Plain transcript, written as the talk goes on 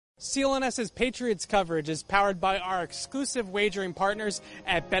CLNS's Patriots coverage is powered by our exclusive wagering partners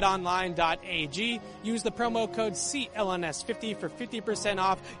at betonline.ag. Use the promo code CLNS50 for 50%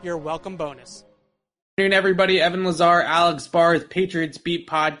 off your welcome bonus. Good afternoon, everybody. Evan Lazar, Alex Barth, Patriots Beat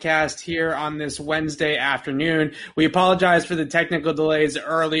podcast here on this Wednesday afternoon. We apologize for the technical delays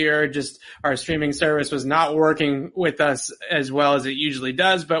earlier. Just our streaming service was not working with us as well as it usually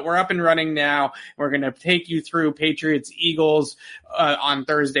does, but we're up and running now. We're going to take you through Patriots Eagles on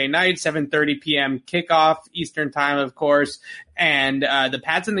Thursday night, 7:30 p.m. kickoff Eastern time, of course. And the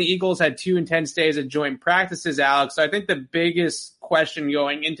Pats and the Eagles had 2 intense days of joint practices, Alex. So I think the biggest question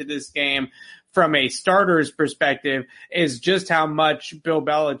going into this game from a starter's perspective is just how much Bill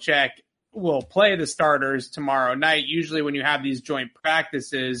Belichick will play the starters tomorrow night. Usually when you have these joint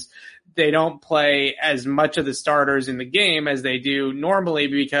practices, they don't play as much of the starters in the game as they do normally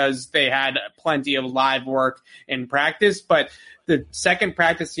because they had plenty of live work in practice. But the second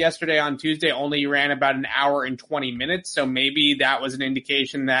practice yesterday on Tuesday only ran about an hour and 20 minutes. So maybe that was an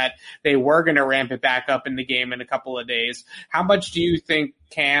indication that they were going to ramp it back up in the game in a couple of days. How much do you think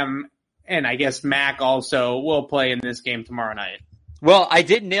Cam and I guess Mac also will play in this game tomorrow night? Well, I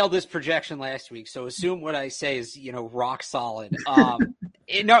did nail this projection last week, so assume what I say is, rock solid.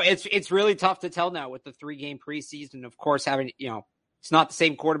 It's really tough to tell now with the 3-game preseason. Of course, having, it's not the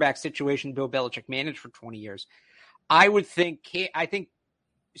same quarterback situation Bill Belichick managed for 20 years. I think,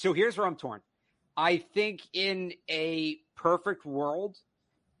 so here's where I'm torn. I think in a perfect world,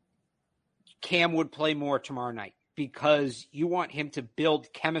 Cam would play more tomorrow night, because you want him to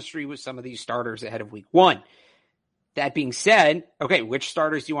build chemistry with some of these starters ahead of week 1. That being said, okay, which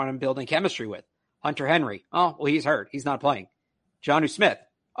starters do you want him building chemistry with? Hunter Henry. Oh, well, he's hurt. He's not playing. Jonnu Smith.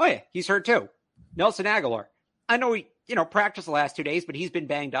 Oh, yeah, he's hurt too. Nelson Aguilar. I know he, practiced the last 2 days, but he's been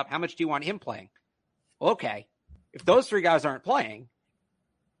banged up. How much do you want him playing? Okay, if those 3 guys aren't playing,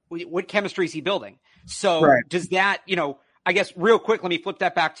 what chemistry is he building? So Does that, I guess real quick, let me flip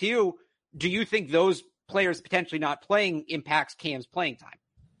that back to you. Do you think those players potentially not playing impacts Cam's playing time?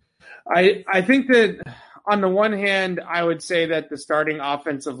 I think that on the one hand, I would say that the starting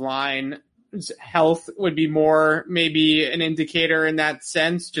offensive line's health would be more maybe an indicator in that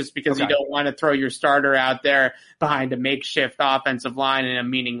sense, just because you don't want to throw your starter out there behind a makeshift offensive line in a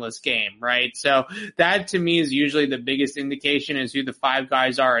meaningless game, right? So that to me is usually the biggest indication is who the 5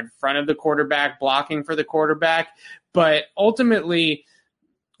 guys are in front of the quarterback, blocking for the quarterback. But ultimately,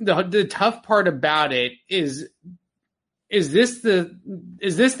 the tough part about it is this the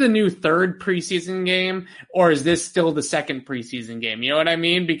new 3rd preseason game, or is this still the 2nd preseason game? You know what I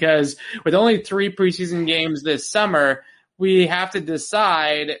mean? Because with only 3 preseason games this summer, we have to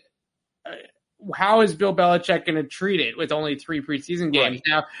decide how is Bill Belichick going to treat it with only 3 preseason games. Right.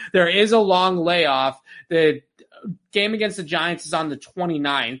 Now, there is a long layoff. The game against the Giants is on the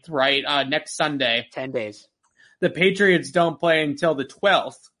 29th, right? Next Sunday. 10 days. The Patriots don't play until the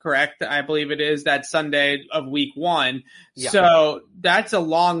 12th, correct? I believe it is that Sunday of week 1. Yeah. So that's a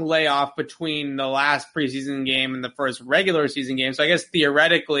long layoff between the last preseason game and the first regular season game. So I guess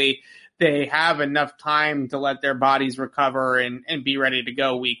theoretically they have enough time to let their bodies recover and be ready to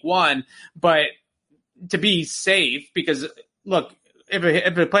go week 1. But to be safe, because look,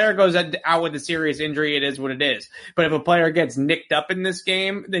 if a player goes out with a serious injury, it is what it is. But if a player gets nicked up in this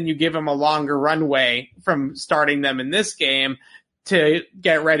game, then you give them a longer runway from starting them in this game to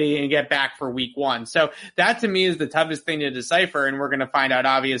get ready and get back for week 1. So that to me is the toughest thing to decipher. And we're going to find out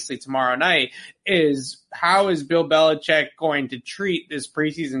obviously tomorrow night is how is Bill Belichick going to treat this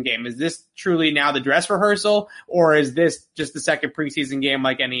preseason game? Is this truly now the dress rehearsal, or is this just the 2nd preseason game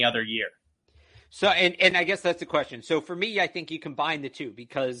like any other year? So, and I guess that's the question. So for me, I think you combine the 2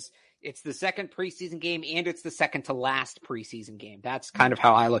 because it's the 2nd preseason game and it's the 2nd to last preseason game. That's kind of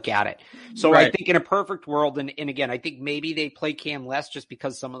how I look at it. So I think in a perfect world, and again, I think maybe they play Cam less just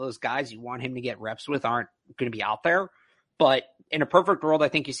because some of those guys you want him to get reps with aren't going to be out there. But in a perfect world, I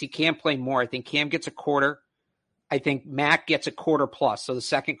think you see Cam play more. I think Cam gets a quarter. I think Mac gets a quarter plus. So the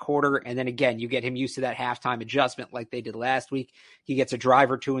 2nd quarter, and then again, you get him used to that halftime adjustment like they did last week. He gets a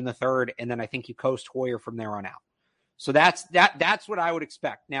drive or 2 in the 3rd, and then I think you coast Hoyer from there on out. So that's what I would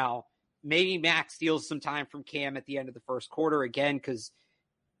expect. Now, maybe Mac steals some time from Cam at the end of the 1st quarter again, because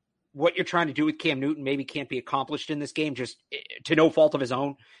what you're trying to do with Cam Newton maybe can't be accomplished in this game just to no fault of his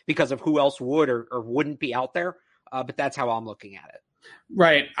own because of who else would or wouldn't be out there. But that's how I'm looking at it.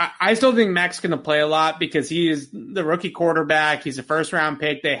 Right. I still think Mac's going to play a lot because he is the rookie quarterback. He's a 1st-round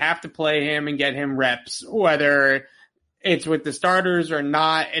pick. They have to play him and get him reps, whether it's with the starters or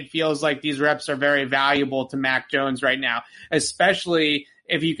not. It feels like these reps are very valuable to Mac Jones right now, especially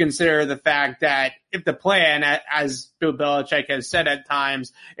if you consider the fact that if the plan, as Bill Belichick has said at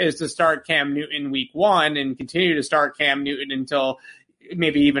times, is to start Cam Newton week 1 and continue to start Cam Newton until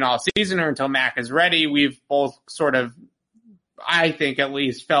maybe even all season or until Mac is ready, we've both sort of, I think at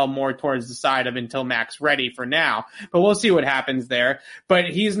least, fell more towards the side of until Mac's ready for now. But we'll see what happens there. But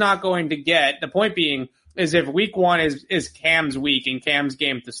he's not going to get, the point being is if week 1 is Cam's week and Cam's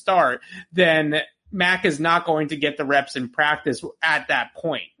game to start, then Mac is not going to get the reps in practice at that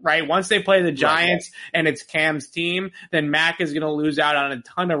point, right? Once they play the Giants and it's Cam's team, then Mac is going to lose out on a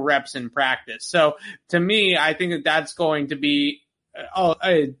ton of reps in practice. So to me, I think that that's going to be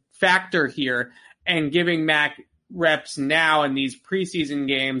a factor here, and giving Mac reps now in these preseason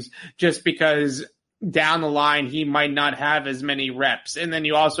games just because down the line he might not have as many reps. And then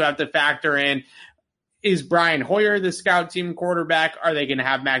you also have to factor in, is Brian Hoyer the scout team quarterback? Are they going to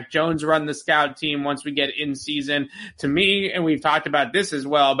have Mac Jones run the scout team once we get in season? To me, and we've talked about this as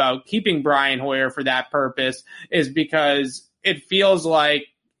well, about keeping Brian Hoyer for that purpose, is because it feels like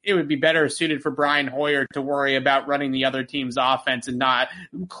it would be better suited for Brian Hoyer to worry about running the other team's offense and not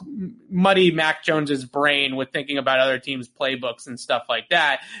muddy Mac Jones's brain with thinking about other teams' playbooks and stuff like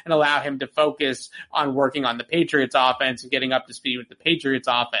that, and allow him to focus on working on the Patriots offense and getting up to speed with the Patriots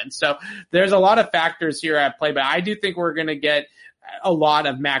offense. So there's a lot of factors here at play, but I do think we're going to get a lot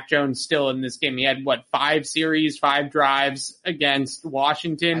of Mac Jones still in this game. He had 5 drives against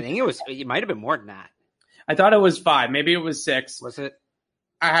Washington. I think it might have been more than that. I thought it was 5. Maybe it was 6. Was it?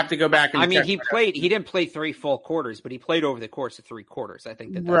 I have to go back and check. He didn't play 3 full quarters, but he played over the course of 3 quarters. I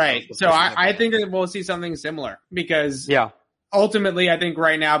think that's right. So I think that we'll see something similar because ultimately I think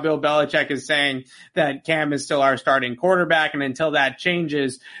right now Bill Belichick is saying that Cam is still our starting quarterback. And until that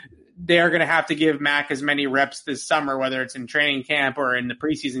changes, they're going to have to give Mac as many reps this summer, whether it's in training camp or in the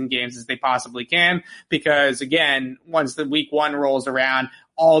preseason games, as they possibly can. Because again, once the week 1 rolls around,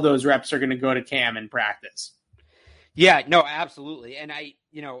 all those reps are going to go to Cam in practice. Yeah, no, absolutely. And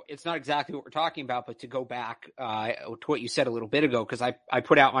it's not exactly what we're talking about, but to go back to what you said a little bit ago, because I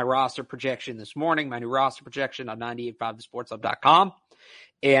put out my roster projection this morning, my new roster projection on 98.5thesportshub.com.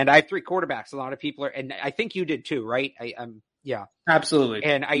 And I have 3 quarterbacks. A lot of people are, and I think you did too, right? Yeah. Absolutely.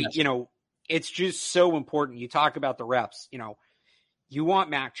 And it's just so important. You talk about the reps, you want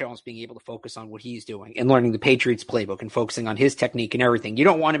Mac Jones being able to focus on what he's doing and learning the Patriots playbook and focusing on his technique and everything. You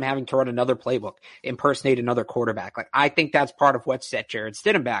don't want him having to run another playbook, impersonate another quarterback. I think that's part of what set Jarrett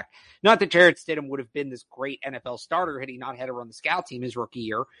Stidham back. Not that Jarrett Stidham would have been this great NFL starter had he not had to run the scout team his rookie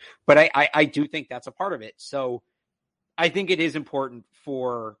year, but I do think that's a part of it. So I think it is important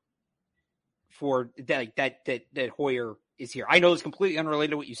for that Hoyer is here. I know it's completely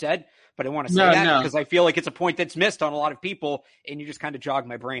unrelated to what you said, but I want to say because I feel like it's a point that's missed on a lot of people, and you just kind of jog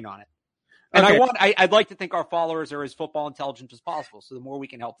my brain on it. And okay. I'd like to think our followers are as football intelligent as possible. So the more we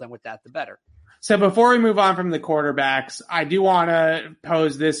can help them with that, the better. So before we move on from the quarterbacks, I do want to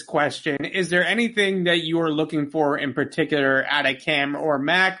pose this question. Is there anything that you are looking for in particular out of Cam or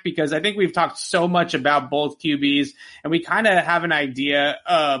Mac? Because I think we've talked so much about both QBs and we kind of have an idea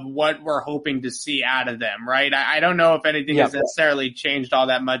of what we're hoping to see out of them, right? I don't know if anything has necessarily changed all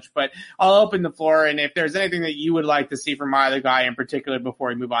that much, but I'll open the floor. And if there's anything that you would like to see from either guy in particular before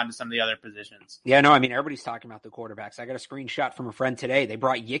we move on to some of the other positions. Yeah, no, I mean, everybody's talking about the quarterbacks. I got a screenshot from a friend today. They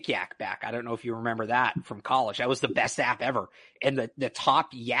brought Yik Yak back. I don't know if you remember that from college. That was the best app ever. And the top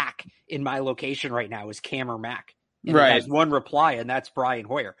yak in my location right now is Cam or Mac. And right. There's one reply, and that's Brian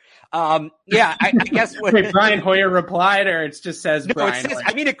Hoyer. I guess. Wait, Brian Hoyer replied, or it just says Brian Hoyer?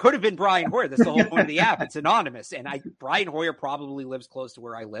 I mean, it could have been Brian Hoyer. That's the whole point of the app. It's anonymous. And Brian Hoyer probably lives close to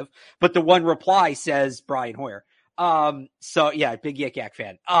where I live. But the one reply says Brian Hoyer. So, yeah, big Yik Yak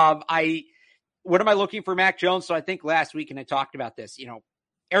fan. What am I looking for Mac Jones? So I think last week, and I talked about this,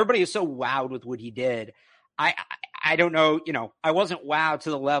 everybody is so wowed with what he did. I don't know, I wasn't wowed to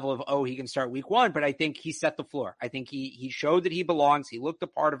the level of, he can start week 1, but I think he set the floor. I think he showed that he belongs. He looked the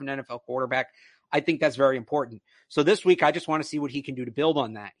part of an NFL quarterback. I think that's very important. So this week, I just want to see what he can do to build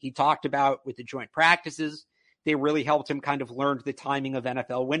on that. He talked about with the joint practices, they really helped him kind of learn the timing of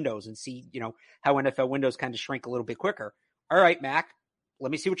NFL windows and see, how NFL windows kind of shrink a little bit quicker. All right, Mac,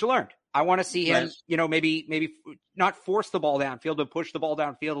 let me see what you learned. I want to see him, maybe not force the ball downfield, but push the ball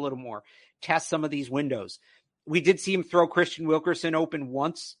downfield a little more. Test some of these windows. We did see him throw Christian Wilkerson open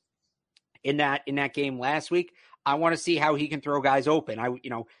once in that game last week. I want to see how he can throw guys open.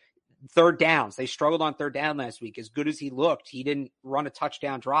 Third downs. They struggled on third down last week. As good as he looked, he didn't run a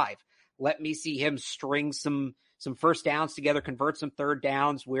touchdown drive. Let me see him string some first downs together, convert some third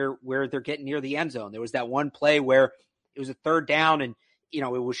downs where they're getting near the end zone. There was that one play where it was a third down and it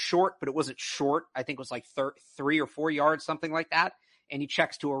was short, but it wasn't short. I think it was like 3 or 4 yards, something like that. and he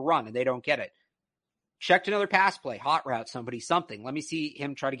checks to a run and they don't get it. Checked another pass play, hot route somebody, something. Let me see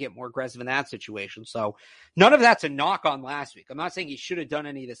him try to get more aggressive in that situation. So none of that's a knock on last week. I'm not saying he should have done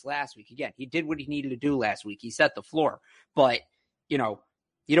any of this last week. Again, he did what he needed to do last week. He set the floor. But, you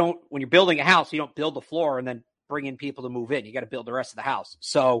don't, when you're building a house, you don't build the floor and then bring in people to move in. You got to build the rest of the house.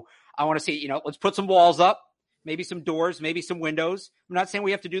 So I want to see, let's put some walls up, maybe some doors, maybe some windows. I'm not saying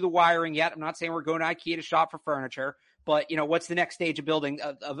we have to do the wiring yet. I'm not saying we're going to IKEA to shop for furniture. But, what's the next stage of building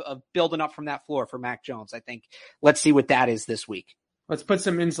up from that floor for Mac Jones? I think let's see what that is this week. Let's put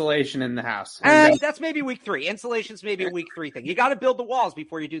some insulation in the house. That's maybe week 3. Insulation's maybe a week 3 thing. You got to build the walls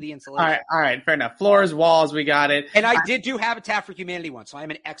before you do the insulation. All right, fair enough. Floors, walls, we got it. And I did do Habitat for Humanity once, so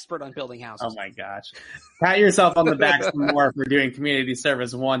I'm an expert on building houses. Oh my gosh. Pat yourself on the back some more for doing community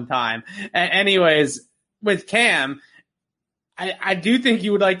service one time. Anyways, with Cam, I do think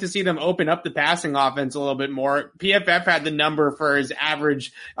you would like to see them open up the passing offense a little bit more. PFF had the number for his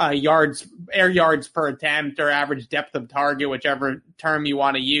average air yards per attempt or average depth of target, whichever term you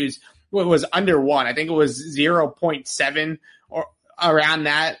want to use. It was under 1. I think it was 0.7 or around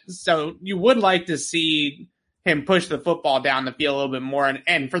that. So you would like to see him push the football down the field a little bit more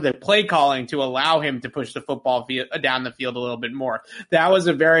and for the play calling to allow him to push the football down the field a little bit more. That was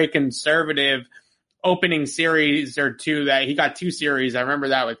a very conservative opening series or two that he got 2 series. I remember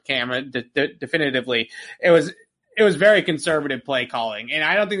that with Cam definitively. It was very conservative play calling. And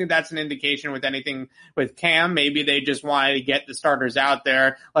I don't think that that's an indication with anything with Cam. Maybe they just wanted to get the starters out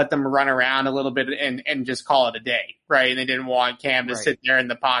there, let them run around a little bit and just call it a day, right? And they didn't want Cam to sit there in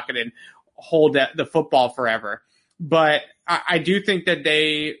the pocket and hold the football forever. But I do think that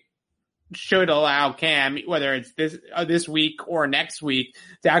they should allow Cam, whether it's this week or next week,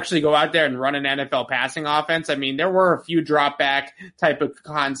 to actually go out there and run an NFL passing offense. I mean, there were a few drop back type of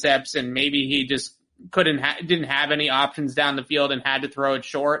concepts, and maybe he just didn't have any options down the field and had to throw it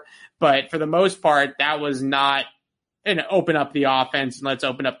short. But for the most part, that was not an open up the offense and let's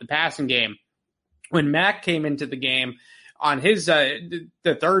open up the passing game. When Mac came into the game on his the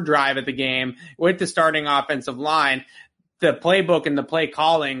third drive of the game with the starting offensive line, the playbook and the play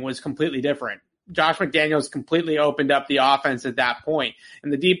calling was completely different. Josh McDaniels completely opened up the offense at that point.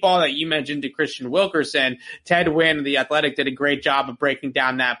 And the deep ball that you mentioned to Christian Wilkerson, Ted Wynn of The Athletic did a great job of breaking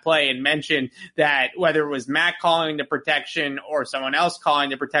down that play and mentioned that whether it was Mac calling the protection or someone else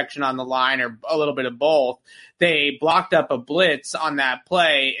calling the protection on the line or a little bit of both, they blocked up a blitz on that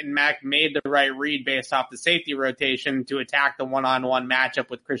play and Mac made the right read based off the safety rotation to attack the one-on-one matchup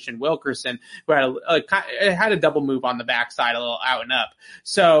with Christian Wilkerson, who had a double move on the backside, a little out and up.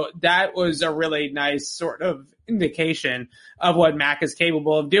 So that was a really nice sort of indication of what Mac is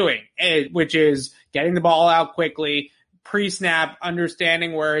capable of doing, which is getting the ball out quickly, pre-snap,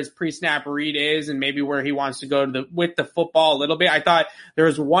 understanding where his pre-snap read is and maybe where he wants to go with the football a little bit. I thought there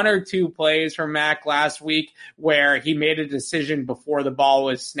was 1 or 2 plays from Mac last week where he made a decision before the ball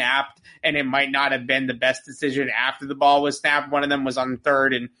was snapped and it might not have been the best decision after the ball was snapped. One of them was on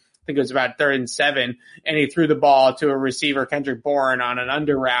 3rd and I think it was about 3rd and 7, and he threw the ball to a receiver, Kendrick Bourne, on an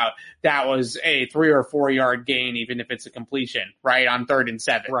under route. That was a 3 or 4 yard gain, even if it's a completion, right, on 3rd and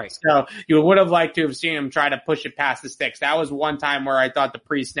 7. Right. So you would have liked to have seen him try to push it past the sticks. That was one time where I thought the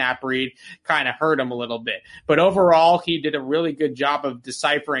pre-snap read kind of hurt him a little bit. But overall, he did a really good job of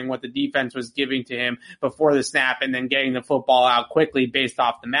deciphering what the defense was giving to him before the snap and then getting the football out quickly based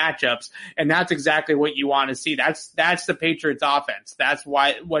off the matchups. And that's exactly what you want to see. That's the Patriots offense. That's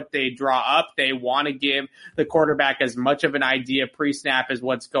what they draw up. They want to give the quarterback as much of an idea pre-snap as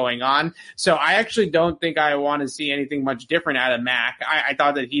what's going on. So I actually don't think I want to see anything much different out of Mac. I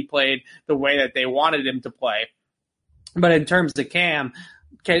thought that he played the way that they wanted him to play. But in terms of Cam,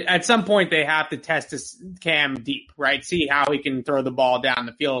 at some point they have to test this Cam deep, right? See how he can throw the ball down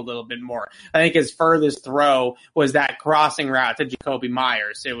the field a little bit more. I think his furthest throw was that crossing route to Jacoby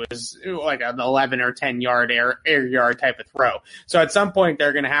Myers. It was like an 11 or 10 yard air yard type of throw. So at some point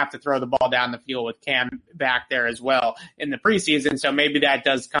they're going to have to throw the ball down the field with Cam back there as well in the preseason. So maybe that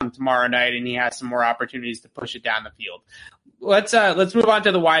does come tomorrow night and he has some more opportunities to push it down the field. Let's move on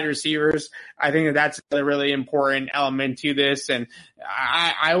to the wide receivers. I think that that's a really important element to this. And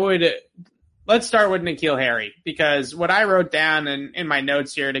let's start with N'Keal Harry, because what I wrote down in my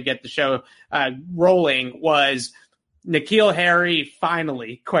notes here to get the show, rolling was N'Keal Harry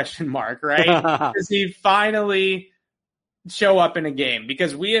finally, ? Right? Is he finally show up in a game,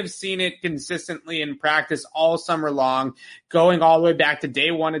 because we have seen it consistently in practice all summer long, going all the way back to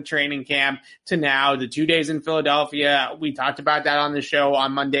day one of training camp to now, the 2 days in Philadelphia. We talked about that on the show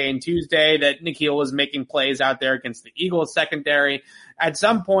on Monday and Tuesday, that N'Keal was making plays out there against the Eagles secondary. At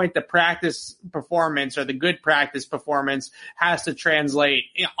some point, the practice performance, or the good practice performance, has to translate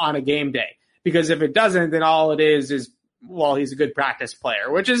on a game day. Because if it doesn't, then all it is, well, he's a good practice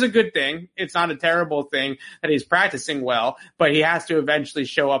player, which is a good thing. It's not a terrible thing that he's practicing well, but he has to eventually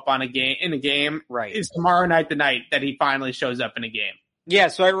show up in a game. Right. It's tomorrow night the night that he finally shows up in a game. Yeah,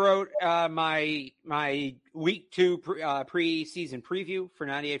 so I wrote my week 2 preseason preview for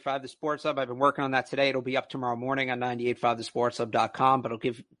 98.5 The Sports Hub. I've been working on that today. It'll be up tomorrow morning on 98.5thesportshub.com, but I'll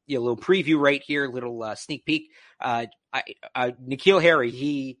give you a little preview right here, a little sneak peek. N'Keal Harry,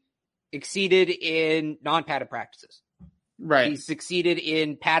 he exceeded in non-padded practices. Right. He succeeded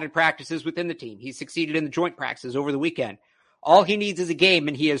in padded practices within the team. He succeeded in the joint practices over the weekend. All he needs is a game,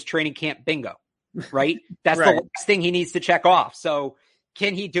 and he has training camp bingo, right? That's right. The last thing he needs to check off. So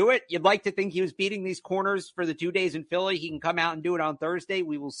can he do it? You'd like to think he was beating these corners for the 2 days in Philly. He can come out and do it on Thursday.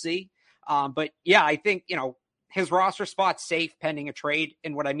 We will see. But yeah, I think, his roster spot's safe pending a trade.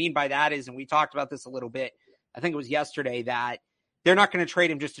 And what I mean by that is, and we talked about this a little bit, I think it was yesterday, that they're not going to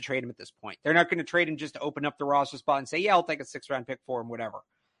trade him just to trade him at this point. They're not going to trade him just to open up the roster spot and say, yeah, I'll take a 6th-round pick for him, whatever.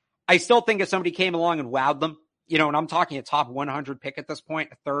 I still think if somebody came along and wowed them, and I'm talking a top 100 pick at this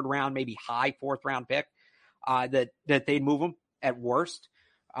point, a 3rd round, maybe high 4th-round pick, that they'd move him at worst.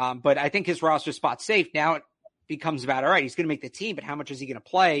 But I think his roster spot's safe. Now it becomes about, all right, he's going to make the team, but how much is he going to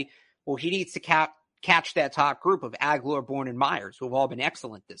play? Well, he needs to catch that top group of Aguilar, Bourne, and Myers, who have all been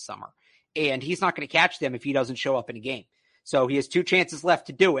excellent this summer. And he's not going to catch them if he doesn't show up in a game. So he has 2 chances left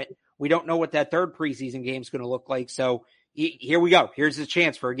to do it. We don't know what that 3rd preseason game is going to look like. So here we go. Here's his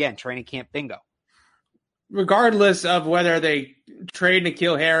chance for, again, training camp bingo. Regardless of whether they trade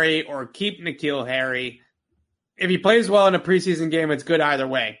N'Keal Harry or keep N'Keal Harry, if he plays well in a preseason game, it's good either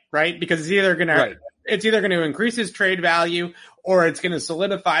way, right? Because it's either going to increase his trade value, or it's going to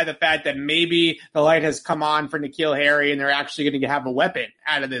solidify the fact that maybe the light has come on for N'Keal Harry and they're actually going to have a weapon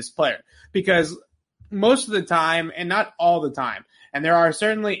out of this player. Because most of the time, and not all the time, and there are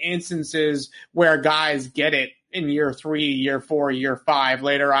certainly instances where guys get it in year 3, year 4, year 5,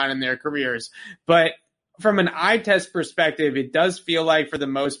 later on in their careers. But from an eye test perspective, it does feel like, for the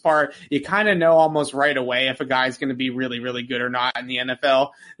most part, you kind of know almost right away if a guy's going to be really, really good or not in the NFL.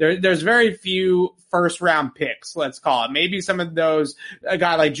 There's very few 1st-round picks, let's call it. Maybe some of those, a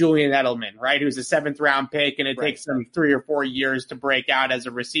guy like Julian Edelman, right, who's a 7th-round pick, and it takes them 3 or 4 years to break out as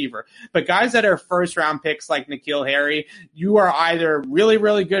a receiver. But guys that are 1st-round picks like N'Keal Harry, you are either really,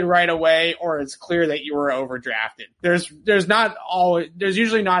 really good right away, or it's clear that you were overdrafted. There's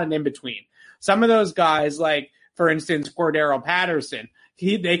usually not an in-between. Some of those guys, like, for instance, Cordero Patterson,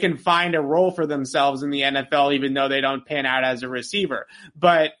 they can find a role for themselves in the NFL even though they don't pan out as a receiver.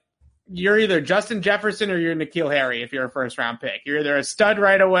 But you're either Justin Jefferson or you're N'Keal Harry if you're a 1st-round pick. You're either a stud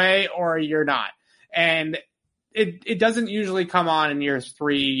right away or you're not. And it doesn't usually come on in years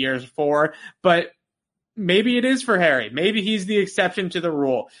 3, years 4, but maybe it is for Harry. Maybe he's the exception to the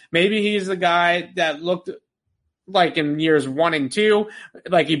rule. Maybe he's the guy that looked like in years 1 and 2,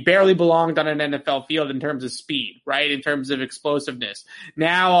 like he barely belonged on an NFL field in terms of speed, right? In terms of explosiveness.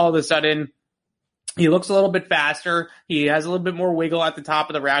 Now, all of a sudden, he looks a little bit faster. He has a little bit more wiggle at the top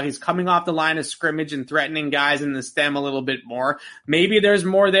of the route. He's coming off the line of scrimmage and threatening guys in the stem a little bit more. Maybe there's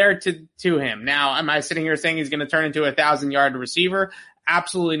more there to him. Now, am I sitting here saying he's going to turn into a 1,000-yard receiver?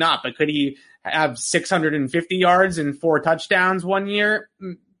 Absolutely not. But could he have 650 yards and 4 touchdowns one year?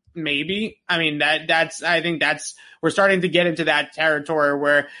 Maybe. I mean, I think we're starting to get into that territory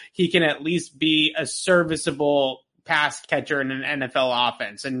where he can at least be a serviceable pass catcher in an NFL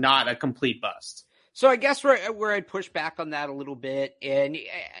offense and not a complete bust. So I guess where I'd push back on that a little bit, and,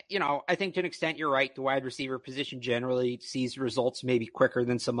 I think to an extent you're right, the wide receiver position generally sees results maybe quicker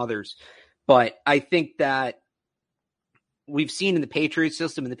than some others. But I think that we've seen in the Patriot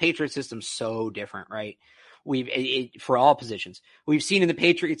system, and the Patriot system's so different, right? For all positions, we've seen in the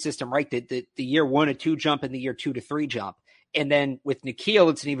Patriot system, right, the year 1 to 2 jump and the year 2 to 3 jump. And then with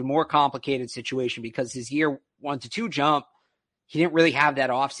N'Keal, it's an even more complicated situation because his year 1 to 2 jump, he didn't really have that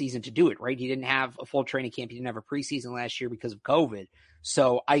off season to do it, right? He didn't have a full training camp. He didn't have a preseason last year because of COVID.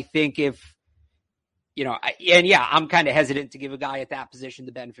 So I think I'm kind of hesitant to give a guy at that position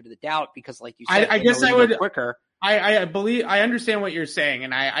the benefit of the doubt because, like you said, I guess I would quicker. I believe, I understand what you're saying,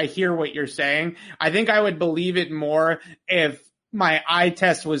 and I hear what you're saying. I think I would believe it more if my eye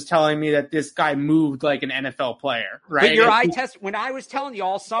test was telling me that this guy moved like an NFL player, right? But your eye test, when I was telling you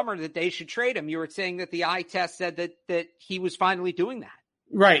all summer that they should trade him, you were saying that the eye test said that he was finally doing that.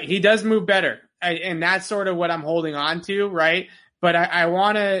 Right. He does move better. And that's sort of what I'm holding on to, right? But I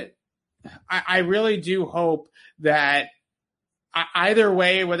really do hope that either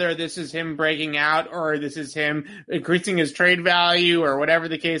way, whether this is him breaking out or this is him increasing his trade value or whatever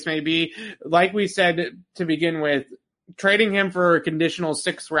the case may be, like we said to begin with, trading him for a conditional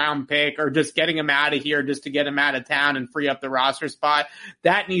 6th round pick or just getting him out of here just to get him out of town and free up the roster spot,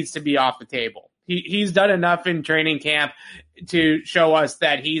 that needs to be off the table. He's done enough in training camp to show us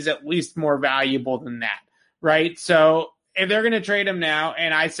that he's at least more valuable than that, right? So if they're going to trade him now,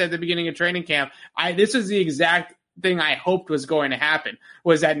 and I said at the beginning of training camp, this is the exact thing I hoped was going to happen,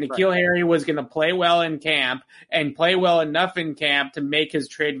 was that N'Keal Harry was going to play well in camp and play well enough in camp to make his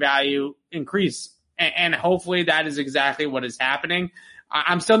trade value increase. And hopefully that is exactly what is happening.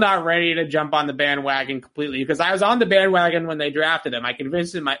 I'm still not ready to jump on the bandwagon completely because I was on the bandwagon when they drafted him. I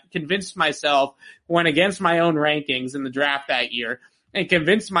convinced myself, went against my own rankings in the draft that year, and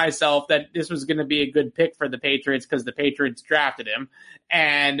convinced myself that this was going to be a good pick for the Patriots because the Patriots drafted him.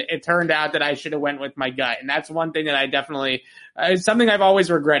 And it turned out that I should have went with my gut. And that's one thing that I definitely, it's something I've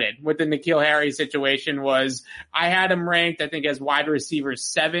always regretted with the N'Keal Harry situation was I had him ranked, I think, as wide receiver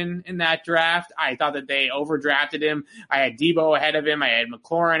 7 in that draft. I thought that they overdrafted him. I had Debo ahead of him. I had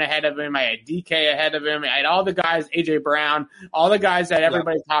McLaurin ahead of him. I had DK ahead of him. I had all the guys, AJ Brown, all the guys that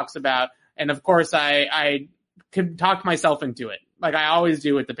everybody talks about. And of course I could talk myself into it. Like I always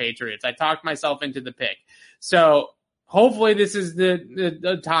do with the Patriots. I talked myself into the pick. So hopefully this is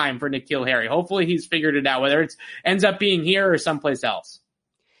the time for N'Keal Harry. Hopefully he's figured it out, whether it ends up being here or someplace else.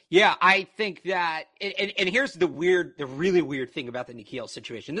 Yeah, I think that, and here's the really weird thing about the N'Keal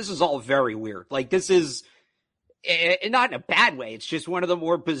situation. This is all very weird. Like this is not in a bad way. It's just one of the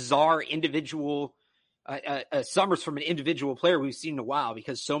more bizarre individual summers from an individual player we've seen in a while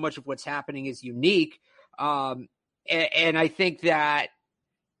because so much of what's happening is unique. And I think that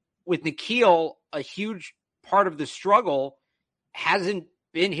with N'Keal, a huge part of the struggle hasn't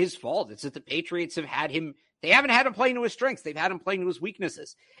been his fault. It's that the Patriots have had him. They haven't had him playing to his strengths. They've had him playing to his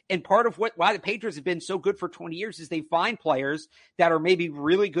weaknesses. And part of why the Patriots have been so good for 20 years is they find players that are maybe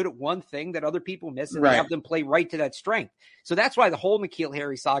really good at one thing that other people miss and they have them play right to that strength. So that's why the whole N'Keal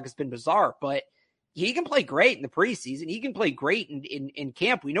Harry saga has been bizarre, but he can play great in the preseason. He can play great in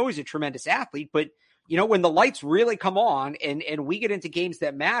camp. We know he's a tremendous athlete, but you know, when the lights really come on and we get into games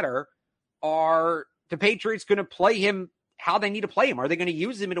that matter, are the Patriots going to play him how they need to play him? Are they going to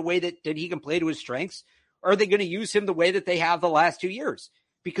use him in a way that he can play to his strengths? Or are they going to use him the way that they have the last 2 years?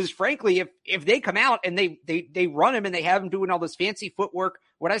 Because frankly, if they come out and they run him and they have him doing all this fancy footwork,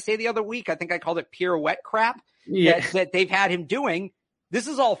 what I say the other week, I think I called it pirouette crap that they've had him doing, this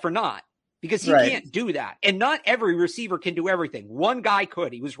is all for naught. Because he can't do that. And not every receiver can do everything. One guy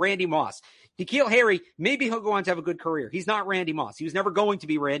could. He was Randy Moss. N'Keal Harry, maybe he'll go on to have a good career. He's not Randy Moss. He was never going to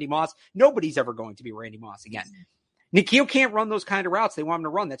be Randy Moss. Nobody's ever going to be Randy Moss again. N'Keal can't run those kind of routes they want him to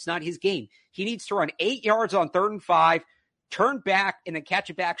run. That's not his game. He needs to run 8 yards on 3rd and 5, turn back, and then catch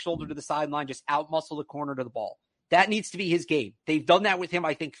a back shoulder to the sideline, just out-muscle the corner to the ball. That needs to be his game. They've done that with him,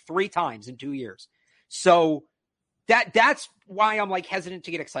 I think, 3 times in 2 years. So that's why I'm like hesitant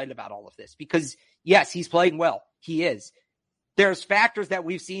to get excited about all of this because yes, he's playing well. He is. There's factors that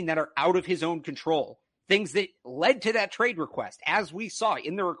we've seen that are out of his own control. Things that led to that trade request, as we saw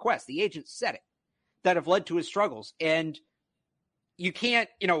in the request, the agent said it, that have led to his struggles. And you can't,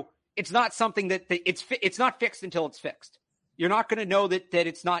 it's not something that it's not fixed until it's fixed. You're not going to know that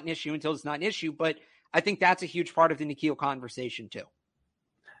it's not an issue until it's not an issue. But I think that's a huge part of the N'Keal conversation too.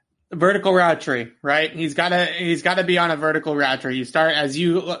 Vertical route tree, right? He's got to be on a vertical route tree. You start, as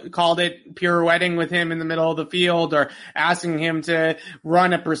you called it, pirouetting with him in the middle of the field or asking him to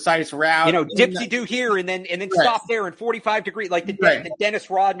run a precise route. Dipsy do here and then stop there in 45 degree, like the Dennis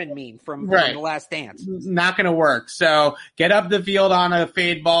Rodman meme from The Last Dance. Not going to work. So get up the field on a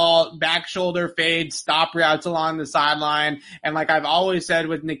fade ball, back shoulder fade, stop routes along the sideline. And like I've always said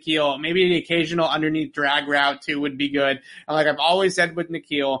with N'Keal, maybe the occasional underneath drag route too would be good. And like I've always said with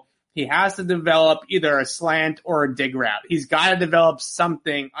N'Keal, he has to develop either a slant or a dig route. He's got to develop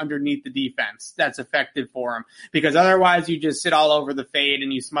something underneath the defense that's effective for him because otherwise you just sit all over the fade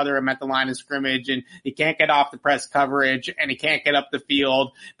and you smother him at the line of scrimmage and he can't get off the press coverage and he can't get up the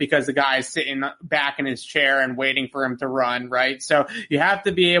field because the guy is sitting back in his chair and waiting for him to run, right? So you have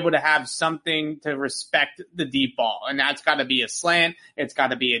to be able to have something to respect the deep ball, and that's got to be a slant. It's got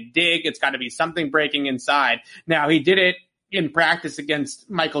to be a dig. It's got to be something breaking inside. Now he did it in practice against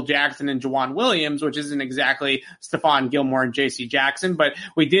Michael Jackson and Juwan Williams, which isn't exactly Stephon Gilmore and JC Jackson, but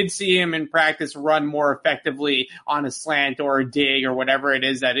we did see him in practice run more effectively on a slant or a dig or whatever it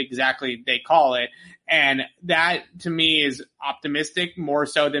is that exactly they call it. And that to me is optimistic, more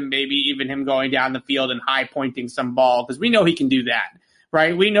so than maybe even him going down the field and high pointing some ball, because we know he can do that.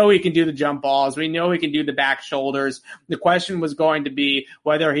 Right? We know he can do the jump balls. We know he can do the back shoulders. The question was going to be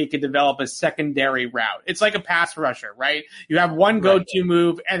whether he could develop a secondary route. It's like a pass rusher, right? You have one go-to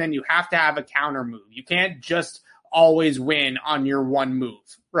move, and then you have to have a counter move. You can't just always win on your one move,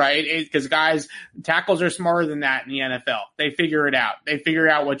 right? Because tackles are smarter than that in the NFL. They figure it out. They figure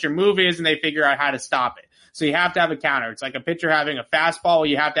out what your move is, and they figure out how to stop it. So you have to have a counter. It's like a pitcher having a fastball.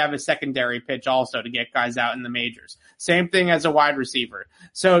 You have to have a secondary pitch also to get guys out in the majors. Same thing as a wide receiver.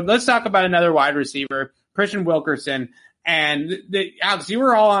 So let's talk about another wide receiver, Christian Wilkerson. And Alex, you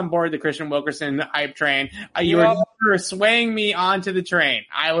were all on board the Christian Wilkerson hype train. You were swaying me onto the train.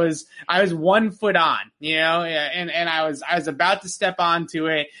 I was 1 foot on, and I was about to step onto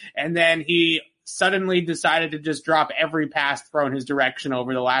it, and then he suddenly decided to just drop every pass thrown his direction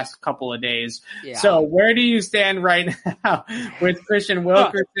over the last couple of days. Yeah. So where do you stand right now with Christian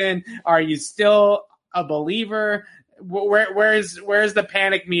Wilkerson? Are you still a believer? Where's the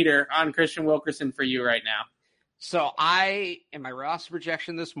panic meter on Christian Wilkerson for you right now? So in my roster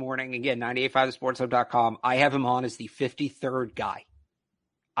projection this morning, again, 985thesportshub.com, I have him on as the 53rd guy.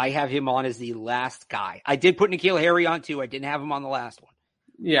 I have him on as the last guy. I did put N'Keal Harry on too. I didn't have him on the last one.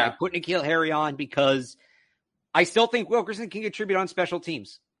 Yeah. I put N'Keal Harry on because I still think Wilkerson can contribute on special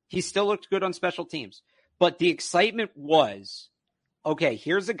teams. He still looked good on special teams. But the excitement was, okay,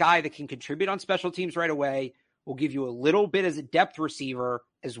 here's a guy that can contribute on special teams right away. We'll give you a little bit as a depth receiver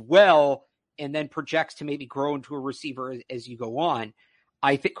as well, and then projects to maybe grow into a receiver as you go on.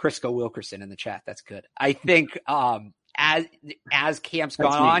 I think Crisco Wilkerson in the chat. That's good. I think as camp's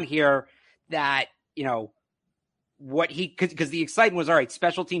gone on here that, because the excitement was, all right,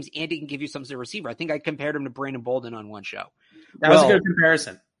 special teams and he can give you some as a receiver. I think I compared him to Brandon Bolden on one show. That was a good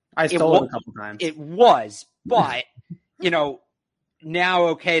comparison. I stole it a couple times. It was, but, now,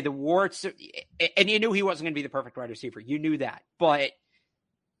 okay, the warts, and you knew he wasn't going to be the perfect wide receiver. You knew that, but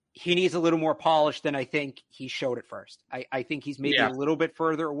he needs a little more polish than I think he showed at first. I think he's maybe a little bit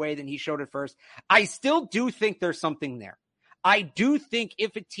further away than he showed at first. I still do think there's something there. I do think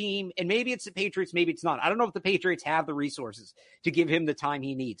if a team, and maybe it's the Patriots, maybe it's not. I don't know if the Patriots have the resources to give him the time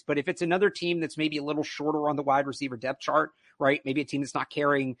he needs. But if it's another team that's maybe a little shorter on the wide receiver depth chart, right? Maybe a team that's not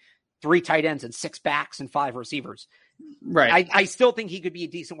carrying 3 tight ends and 6 backs and 5 receivers. Right. I still think he could be a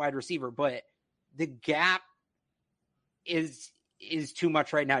decent wide receiver, but the gap is too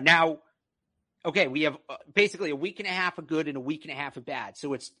much right now. Now, okay, we have basically a week and a half of good and a week and a half of bad.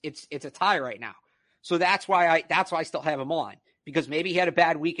 So it's a tie right now. So that's why I still have him on, because maybe he had a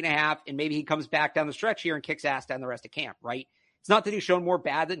bad week and a half and maybe he comes back down the stretch here and kicks ass down the rest of camp, right? It's not that he's shown more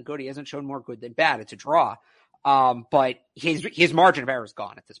bad than good. He hasn't shown more good than bad. It's a draw. But his margin of error is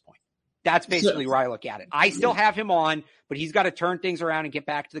gone at this point. That's basically where I look at it. I still have him on, but he's got to turn things around and get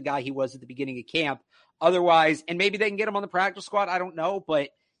back to the guy he was at the beginning of camp. Otherwise, and maybe they can get him on the practice squad, I don't know, but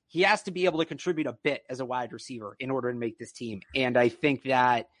he has to be able to contribute a bit as a wide receiver in order to make this team. And I think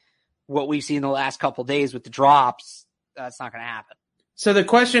that what we've seen the last couple of days with the drops, that's not going to happen. So the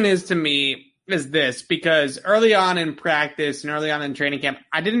question is to me is this, because early on in practice and early on in training camp,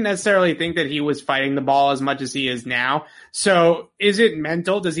 I didn't necessarily think that he was fighting the ball as much as he is now. So is it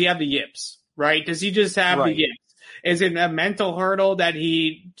mental? Does he have the yips, right? Does he just have the yips? Is it a mental hurdle that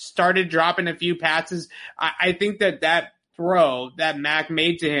he started dropping a few passes? I think that throw that Mac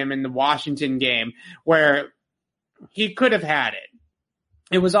made to him in the Washington game where he could have had it.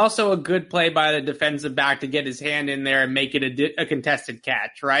 It was also a good play by the defensive back to get his hand in there and make it a contested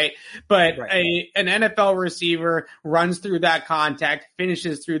catch, right? But an NFL receiver runs through that contact,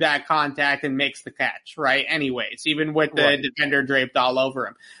 finishes through that contact, and makes the catch, right? Anyways, even with the defender draped all over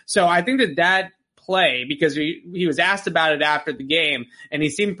him. So I think that play, because he was asked about it after the game, and he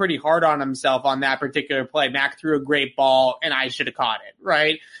seemed pretty hard on himself on that particular play. Mac threw a great ball, and I should have caught it,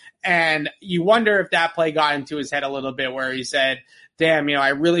 right? And you wonder if that play got into his head a little bit where he said, damn, I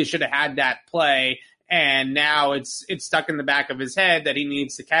really should have had that play. And now it's stuck in the back of his head that he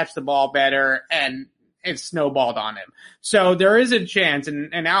needs to catch the ball better, and it's snowballed on him. So there is a chance, and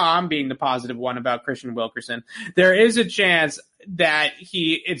now I'm being the positive one about Christian Wilkerson. There is a chance that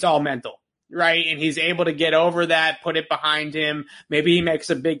it's all mental, right? And he's able to get over that, put it behind him. Maybe he makes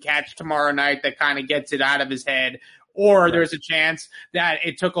a big catch tomorrow night that kind of gets it out of his head. Or there's a chance that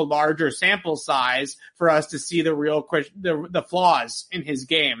it took a larger sample size for us to see the real the flaws in his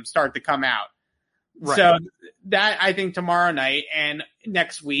game start to come out. Right. So that, I think, tomorrow night and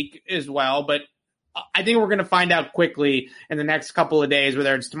next week as well. But I think we're going to find out quickly in the next couple of days,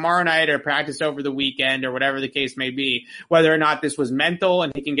 whether it's tomorrow night or practice over the weekend or whatever the case may be, whether or not this was mental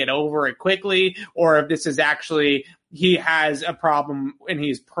and he can get over it quickly, or if this is actually he has a problem and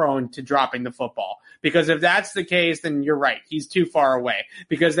he's prone to dropping the football. Because if that's the case, then you're right. He's too far away,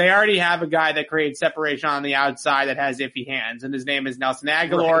 because they already have a guy that creates separation on the outside that has iffy hands, and his name is Nelson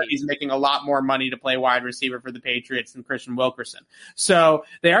Aguilar. Right. He's making a lot more money to play wide receiver for the Patriots than Christian Wilkerson. So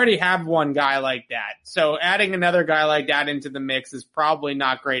they already have one guy like that. So adding another guy like that into the mix is probably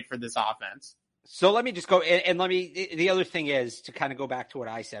not great for this offense. So let me just go and the other thing is to kind of go back to what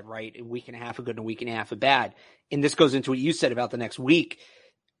I said, right? A week and a half of good and a week and a half of bad. And this goes into what you said about the next week.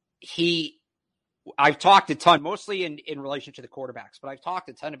 I've talked a ton, mostly in relation to the quarterbacks, but I've talked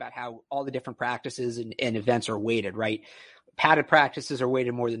a ton about how all the different practices and events are weighted, right? Padded practices are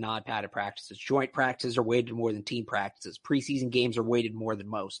weighted more than non-padded practices. Joint practices are weighted more than team practices. Preseason games are weighted more than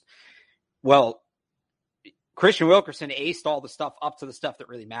most. Well, Christian Wilkerson aced all the stuff up to the stuff that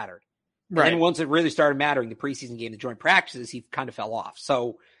really mattered. Right. And then once it really started mattering, the preseason game, the joint practices, he kind of fell off.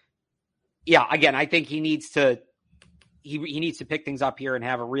 So, yeah, again, I think he needs to pick things up here and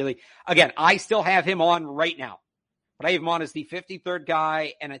have a really, again, I still have him on right now, but I have him on as the 53rd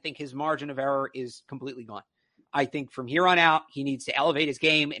guy, and I think his margin of error is completely gone. I think from here on out, he needs to elevate his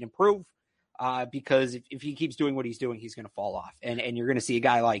game and improve, because if he keeps doing what he's doing, he's going to fall off. And you're going to see a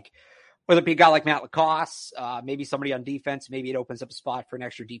guy like, whether it be a guy like Matt LaCosse, maybe somebody on defense, maybe it opens up a spot for an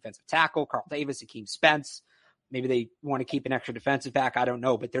extra defensive tackle, Carl Davis, Akeem Spence. Maybe they want to keep an extra defensive back. I don't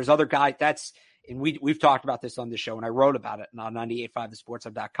know. But there's other guys and we've talked about this on this show, and I wrote about it on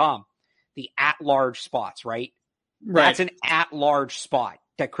 98.5thesportshub.com. The at-large spots, right? That's an at-large spot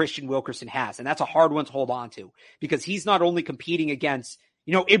that Christian Wilkerson has. And that's a hard one to hold on to, because he's not only competing against,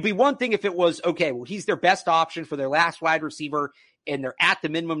 it'd be one thing if it was, okay, well, he's their best option for their last wide receiver, and they're at the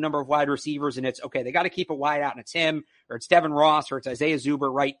minimum number of wide receivers, and it's, okay, they got to keep it wide out, and it's him, or it's Devin Ross, or it's Isaiah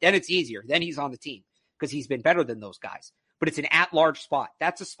Zuber, right? Then it's easier. Then he's on the team because he's been better than those guys. But it's an at-large spot.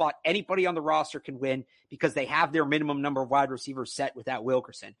 That's a spot anybody on the roster can win because they have their minimum number of wide receivers set without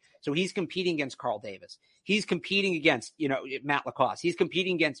Wilkerson. So he's competing against Carl Davis. He's competing against, Matt LaCosse. He's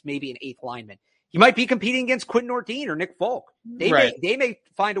competing against maybe an eighth lineman. He might be competing against Quentin Ordean or Nick Folk. They may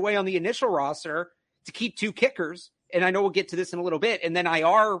find a way on the initial roster to keep two kickers. And I know we'll get to this in a little bit. And then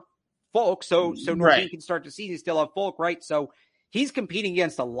IR Folk, so Nordin can start the season, still have Folk, right? So he's competing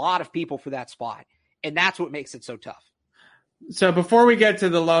against a lot of people for that spot. And that's what makes it so tough. So before we get to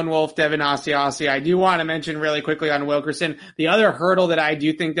the lone wolf, Devin Asiasi, I do want to mention really quickly on Wilkerson, the other hurdle that I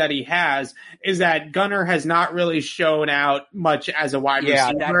do think that he has is that Gunnar has not really shown out much as a wide receiver.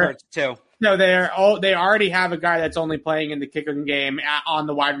 Yeah, that hurts too. No, they already have a guy that's only playing in the kicking game on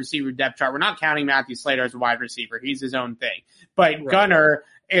the wide receiver depth chart. We're not counting Matthew Slater as a wide receiver. He's his own thing. But Gunnar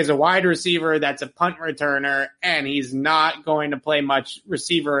is a wide receiver that's a punt returner, and he's not going to play much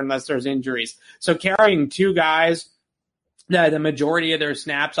receiver unless there's injuries. So carrying two guys, the majority of their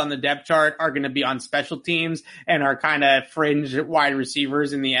snaps on the depth chart are going to be on special teams and are kind of fringe wide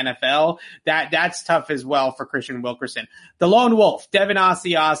receivers in the NFL. That's tough as well for Christian Wilkerson. The lone wolf, Devin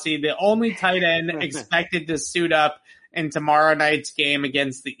Asiasi, the only tight end expected to suit up in tomorrow night's game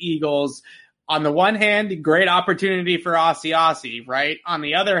against the Eagles. On the one hand, great opportunity for Asiasi, right? On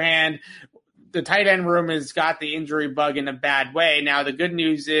the other hand, the tight end room has got the injury bug in a bad way. Now, the good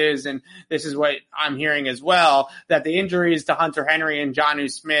news is, and this is what I'm hearing as well, that the injuries to Hunter Henry and Jonnu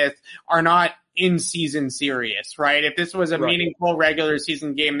Smith are not in-season serious, right? If this was a meaningful regular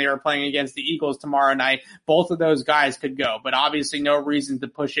season game they were playing against the Eagles tomorrow night, both of those guys could go, but obviously no reason to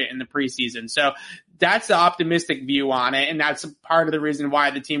push it in the preseason. So that's the optimistic view on it, and that's part of the reason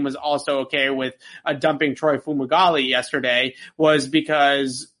why the team was also okay with dumping Troy Fumagalli yesterday, was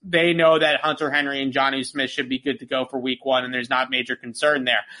because they know that Hunter Henry and Jonnu Smith should be good to go for week one, and there's not major concern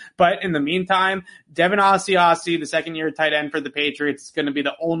there. But in the meantime, Devin Asiasi, the second-year tight end for the Patriots, is going to be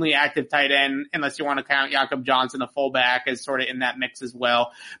the only active tight end, unless you want to count Jakob Johnson, a fullback, as sort of in that mix as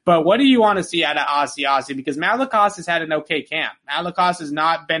well. But what do you want to see out of Asiasi? Because Matt LaCosse has had an okay camp. Matt LaCosse has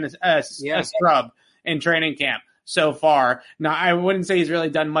not been a scrub in training camp so far. Now, I wouldn't say he's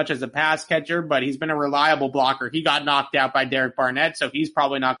really done much as a pass catcher, but he's been a reliable blocker. He got knocked out by Derek Barnett, so he's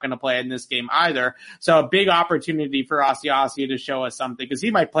probably not going to play in this game either. So a big opportunity for Asiasi to show us something, because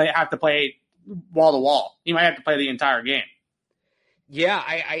he might have to play wall to wall. He might have to play the entire game. Yeah,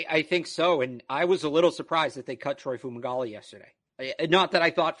 I think so. And I was a little surprised that they cut Troy Fumagalli yesterday. Not that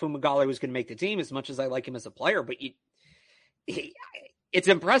I thought Fumagalli was going to make the team as much as I like him as a player, but it's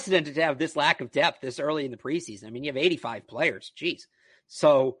unprecedented to have this lack of depth this early in the preseason. I mean, you have 85 players. Jeez.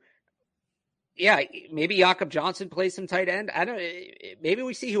 So yeah, maybe Jakob Johnson plays some tight end. Maybe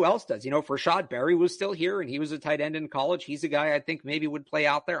we see who else does. If Rashad Berry was still here and he was a tight end in college, he's a guy I think maybe would play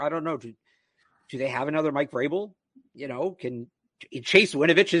out there. I don't know. Do they have another Mike Vrabel? Can Chase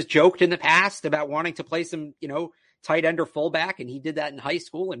Winovich has joked in the past about wanting to play some, tight end or fullback, and he did that in high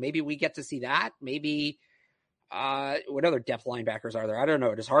school, and maybe we get to see that. Maybe what other depth linebackers are there? I don't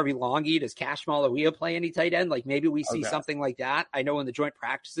know. Does Harvey Longy, does Cash Malawia play any tight end? Like maybe we see something like that. I know in the joint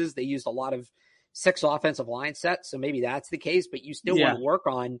practices they used a lot of 6 offensive line sets, so maybe that's the case, but you still want to work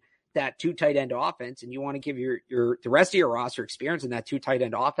on that 2 tight end offense, and you want to give the rest of your roster experience in that 2 tight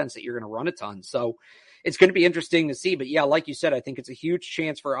end offense that you're going to run a ton. So it's going to be interesting to see. But yeah, like you said, I think it's a huge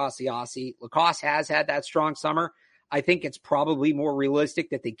chance for Asiasi. Lacoste has had that strong summer. I think it's probably more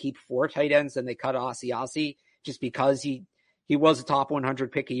realistic that they keep 4 tight ends than they cut Asiasi, just because he was a top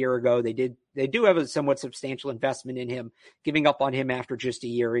 100 pick a year ago. They do have a somewhat substantial investment in him. Giving up on him after just a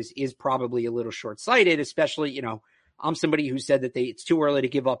year is probably a little short-sighted, especially, I'm somebody who said that it's too early to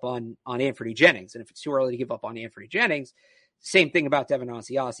give up on Anthony Jennings. And if it's too early to give up on Anthony Jennings, same thing about Devin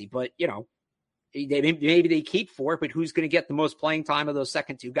Asiasi. But, maybe they keep 4, but who's going to get the most playing time of those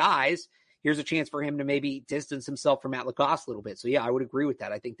second 2 guys? Here's a chance for him to maybe distance himself from Matt Lacoste a little bit. So yeah, I would agree with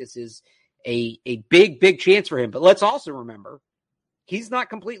that. I think this is a big, big chance for him. But let's also remember, he's not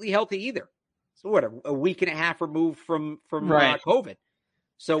completely healthy either. So what, a week and a half removed from COVID.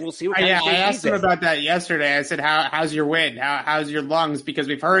 So we'll see what kind of shape I asked him about that yesterday. I said, how's your wind? How's your lungs? Because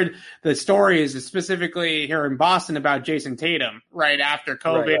we've heard the stories, specifically here in Boston, about Jason Tatum right after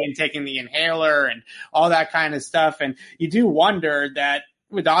COVID and taking the inhaler and all that kind of stuff. And you do wonder that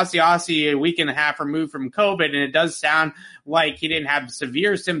with Asiasi a week and a half removed from COVID, and it does sound like he didn't have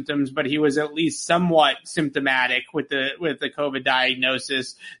severe symptoms, but he was at least somewhat symptomatic with the COVID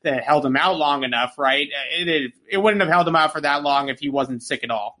diagnosis that held him out long enough, right? It wouldn't have held him out for that long if he wasn't sick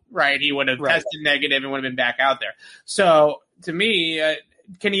at all, right? He would have tested negative and would have been back out there. So to me,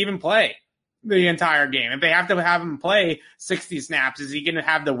 can he even play the entire game? If they have to have him play 60 snaps, is he going to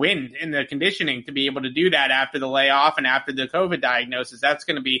have the wind and the conditioning to be able to do that after the layoff and after the COVID diagnosis? That's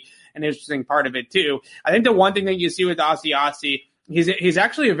going to be an interesting part of it too. I think the one thing that you see with Asiasi, he's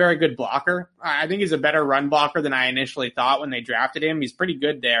actually a very good blocker. I think he's a better run blocker than I initially thought when they drafted him. He's pretty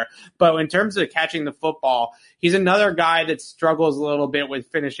good there. But in terms of catching the football, he's another guy that struggles a little bit with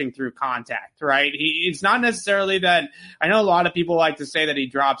finishing through contact, right? It's not necessarily that – I know a lot of people like to say that he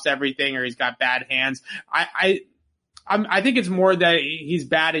drops everything or he's got bad hands. I think it's more that he's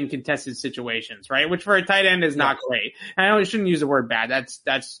bad in contested situations, right? Which for a tight end is not great. And I know I shouldn't use the word bad.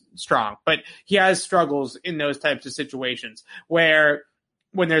 That's strong, but he has struggles in those types of situations where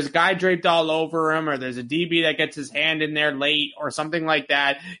when there's a guy draped all over him or there's a DB that gets his hand in there late or something like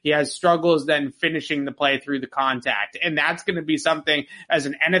that, he has struggles then finishing the play through the contact. And that's going to be something as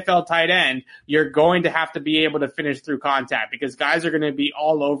an NFL tight end, you're going to have to be able to finish through contact because guys are going to be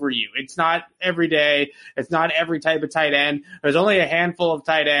all over you. It's not every day. It's not every type of tight end. There's only a handful of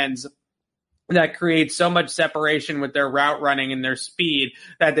tight ends that creates so much separation with their route running and their speed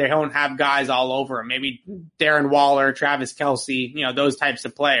that they don't have guys all over them. Maybe Darren Waller, Travis Kelce, those types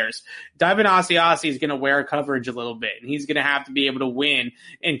of players. Devin Asiasi is going to wear coverage a little bit, and he's going to have to be able to win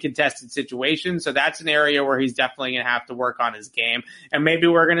in contested situations. So that's an area where he's definitely going to have to work on his game. And maybe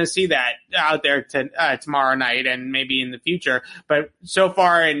we're going to see that out there tomorrow night and maybe in the future. But so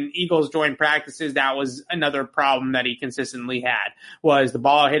far in Eagles joint practices, that was another problem that he consistently had, was the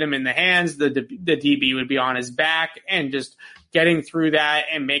ball hit him in the hands, the DB would be on his back, and just getting through that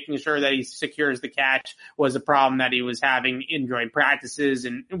and making sure that he secures the catch was a problem that he was having in joint practices.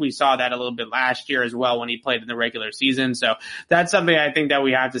 And we saw that a little bit last year as well when he played in the regular season. So that's something I think that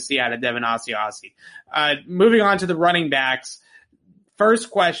we have to see out of Devin Asiasi. Moving on to the running backs.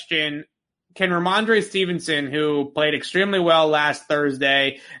 First question, can Ramondre Stevenson, who played extremely well last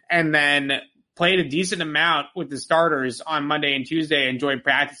Thursday and then played a decent amount with the starters on Monday and Tuesday and joint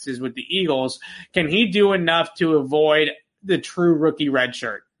practices with the Eagles, can he do enough to avoid the true rookie red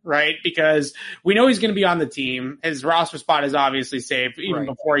shirt, right? Because we know he's going to be on the team. His roster spot is obviously safe even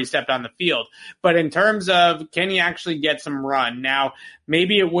before he stepped on the field. But in terms of can he actually get some run? Now,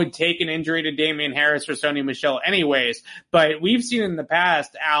 maybe it would take an injury to Damian Harris or Sony Michel anyways, but we've seen in the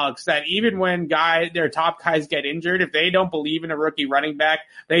past, Alex, that even when their top guys get injured, if they don't believe in a rookie running back,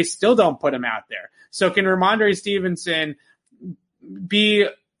 they still don't put him out there. So can Ramondre Stevenson be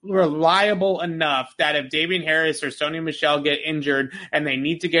reliable enough that if Damian Harris or Sony Michel get injured and they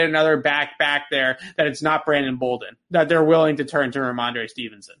need to get another back there, that it's not Brandon Bolden, that they're willing to turn to Ramondre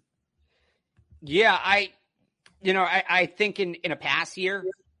Stevenson? Yeah, I think in a pass year,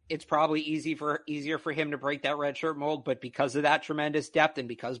 it's probably easier for him to break that redshirt mold, but because of that tremendous depth and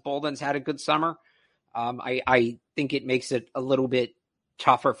because Bolden's had a good summer, I think it makes it a little bit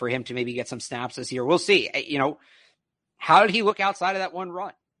tougher for him to maybe get some snaps this year. We'll see. How did he look outside of that one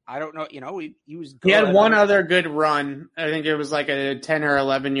run? I don't know. He was good. He had one other good run. I think it was like a 10 or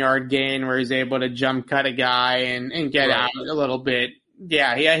 11 yard gain where he's able to jump cut a guy and get out a little bit.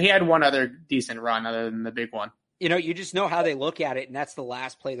 Yeah, he had one other decent run other than the big one. You just know how they look at it, and that's the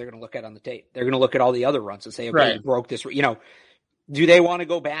last play they're going to look at on the tape. They're going to look at all the other runs and say, okay, you broke this. Do they want to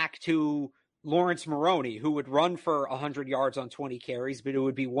go back to Lawrence Maroney, who would run for 100 yards on 20 carries, but it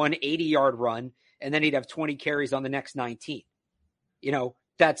would be one 80-yard run, and then he'd have 20 carries on the next 19?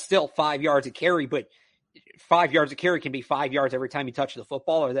 That's still 5 yards a carry, but 5 yards a carry can be 5 yards every time you touch the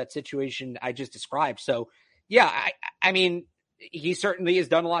football, or that situation I just described. So, yeah, I mean, he certainly has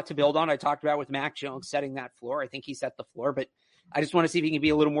done a lot to build on. I talked about with Mac Jones setting that floor. I think he set the floor, but I just want to see if he can be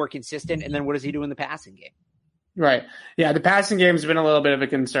a little more consistent. And then what does he do in the passing game? Right. Yeah, the passing game has been a little bit of a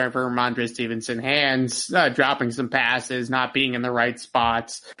concern for Rhamondre Stevenson. Hands, dropping some passes, not being in the right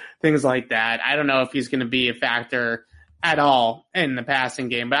spots, things like that. I don't know if he's going to be a factor at all in the passing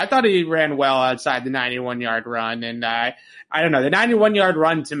game, but I thought he ran well outside the 91-yard run. And I don't know, the 91-yard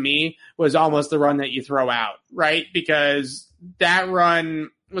run to me was almost the run that you throw out, right? Because that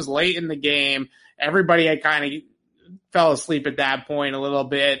run was late in the game. Everybody had kind of fell asleep at that point a little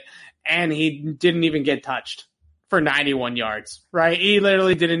bit, and he didn't even get touched for 91 yards, right? He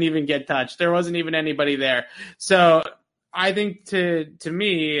literally didn't even get touched. There wasn't even anybody there. So I think to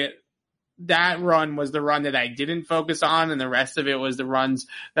me, that run was the run that I didn't focus on, and the rest of it was the runs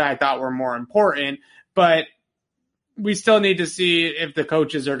that I thought were more important. But we still need to see if the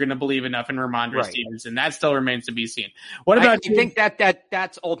coaches are going to believe enough in Rhamondre Stevenson. That still remains to be seen. What about you? I think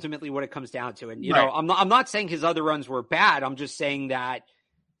that's ultimately what it comes down to. And I'm not saying his other runs were bad. I'm just saying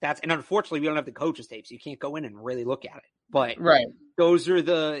and unfortunately we don't have the coaches tape, so you can't go in and really look at it. But those are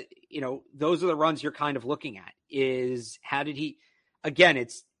the runs you're kind of looking at. Is how did he? Again,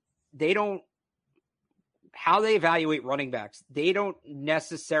 how they evaluate running backs. They don't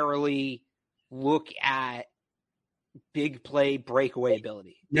necessarily look at big play breakaway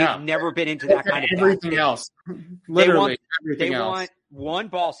ability. They've never been into that kind of everything else. Literally everything else. They want one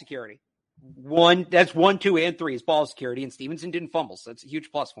ball security. That's 1, 2, and 3 is ball security, and Stevenson didn't fumble, so that's a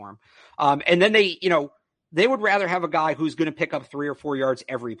huge plus for him. And then they would rather have a guy who's going to pick up 3 or 4 yards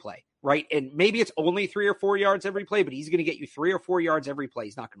every play, right? And maybe it's only 3 or 4 yards every play, but he's going to get you 3 or 4 yards every play.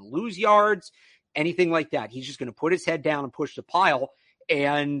 He's not going to lose yards, anything like that. He's just going to put his head down and push the pile.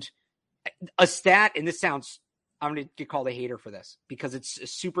 And a stat, and this sounds, I'm going to get called a hater for this because it's a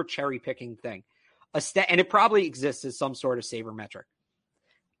super cherry picking thing. A stat, and it probably exists as some sort of saver metric.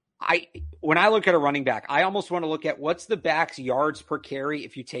 When I look at a running back, I almost want to look at what's the back's yards per carry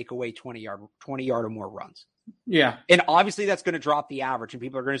if you take away 20 yard or more runs. Yeah. And obviously that's going to drop the average, and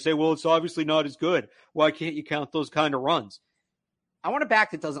people are going to say, well, it's obviously not as good. Why can't you count those kind of runs? I want a back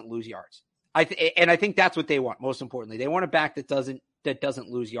that doesn't lose yards. And I think that's what they want. Most importantly, they want a back that doesn't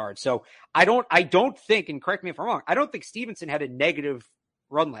lose yards. So I don't think, and correct me if I'm wrong, I don't think Stevenson had a negative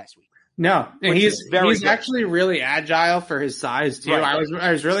run last week. No, and he's actually really agile for his size too. Right.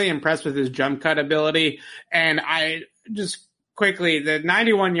 I was really impressed with his jump cut ability, and I just quickly the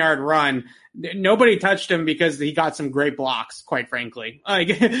 91-yard run. Nobody touched him because he got some great blocks, quite frankly. Like,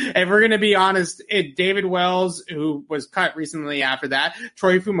 if we're going to be honest, David Wells, who was cut recently after that,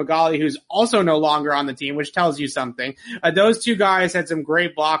 Troy Fumagalli, who's also no longer on the team, which tells you something. Those two guys had some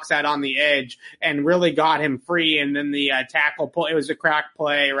great blocks out on the edge and really got him free. And then the tackle pull, it was a crack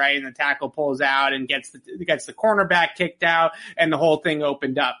play, right? And the tackle pulls out and gets the cornerback kicked out, and the whole thing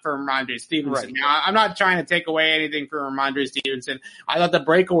opened up for Rhamondre Stevenson. Right. Now, I'm not trying to take away anything from Rhamondre Stevenson. I thought the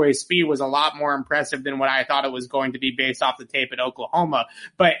breakaway speed was a lot more impressive than what I thought it was going to be based off the tape at Oklahoma.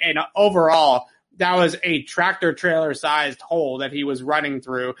 But overall, that was a tractor trailer sized hole that he was running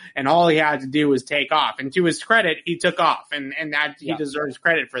through, and all he had to do was take off. And to his credit, he took off, and that he deserves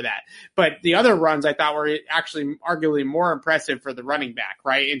credit for that. But the other runs I thought were actually arguably more impressive for the running back,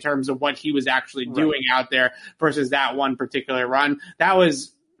 right? In terms of what he was actually doing out there versus that one particular run.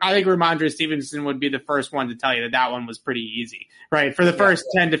 I think Rhamondre Stevenson would be the first one to tell you that one was pretty easy, right? For the first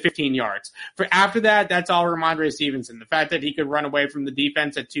 10 to 15 yards. For after that, that's all Rhamondre Stevenson. The fact that he could run away from the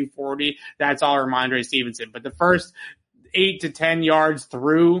defense at 240, that's all Rhamondre Stevenson. But the first 8 to 10 yards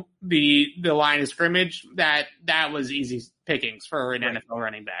through the line of scrimmage, that was easy pickings for an NFL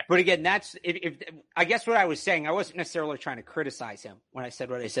running back. But again, that's if I guess what I was saying, I wasn't necessarily trying to criticize him when I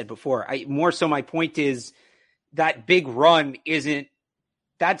said what I said before. More so my point is that big run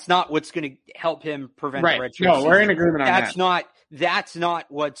that's not what's going to help him prevent the red shirt. No, we're in agreement on that. that's not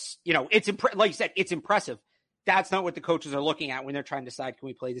what's, it's like you said, it's impressive. That's not what the coaches are looking at when they're trying to decide, can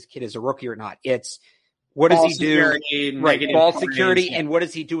we play this kid as a rookie or not? It's what does he do? Right. Ball security. And what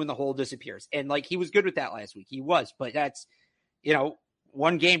does he do when the hole disappears? And like, he was good with that last week. He was, but that's,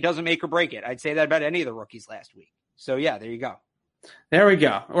 one game doesn't make or break it. I'd say that about any of the rookies last week. So yeah, there you go. There we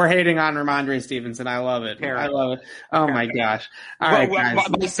go. We're hating on Ramondre Stevenson. I love it. I love it. Oh my gosh. All right, guys.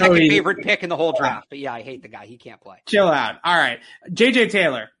 My second favorite pick in the whole draft. But yeah, I hate the guy. He can't play. Chill out. All right. JJ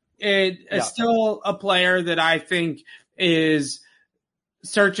Taylor is still a player that I think is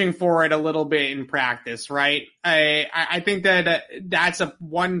searching for it a little bit in practice, right? I think that that's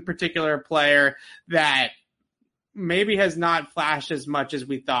one particular player that maybe has not flashed as much as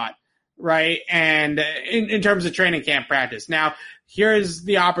we thought. Right. And in terms of training camp practice. Now, here's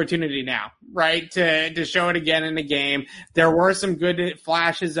the opportunity now, right? To show it again in the game. There were some good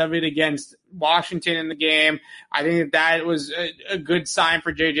flashes of it against Washington in the game. I think that was a good sign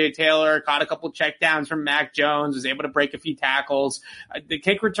for JJ Taylor. Caught a couple checkdowns from Mac Jones, was able to break a few tackles. The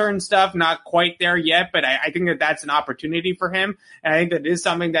kick return stuff, not quite there yet, but I think that that's an opportunity for him. And I think that is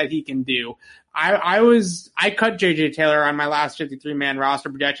something that he can do. I cut JJ Taylor on my last 53-man roster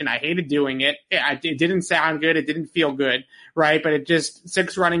projection. I hated doing it. It didn't sound good. It didn't feel good, right? But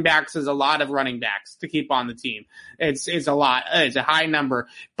 6 running backs is a lot of running backs to keep on the team. It's a lot. It's a high number,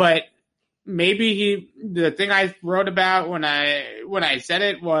 but maybe the thing I wrote about when I said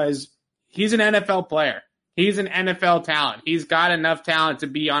it was he's an NFL player. He's an NFL talent. He's got enough talent to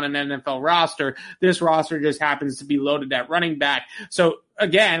be on an NFL roster. This roster just happens to be loaded at running back. So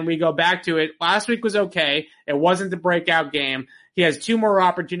again, we go back to it. Last week was okay. It wasn't the breakout game. He has 2 more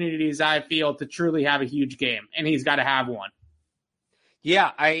opportunities, I feel, to truly have a huge game, and he's got to have one.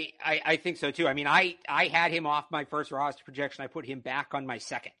 Yeah, I think so too. I mean, I had him off my first roster projection. I put him back on my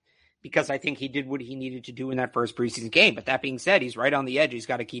second, because I think he did what he needed to do in that first preseason game. But that being said, he's right on the edge. He's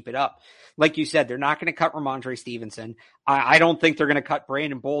got to keep it up. Like you said, they're not going to cut Ramondre Stevenson. I don't think they're going to cut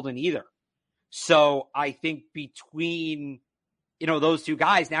Brandon Bolden either. So I think between, those 2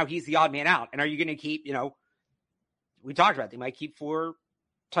 guys, now he's the odd man out. And are you going to keep, we talked about it, they might keep 4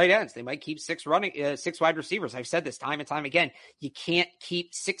 tight ends. They might keep 6 wide receivers. I've said this time and time again. You can't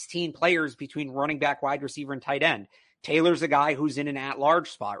keep 16 players between running back, wide receiver, and tight end. Taylor's a guy who's in an at-large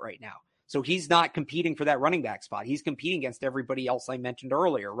spot right now. So he's not competing for that running back spot. He's competing against everybody else I mentioned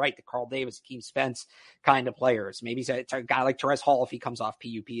earlier, right? The Carl Davis, Akeem Spence kind of players. Maybe it's a guy like Terez Hall, if he comes off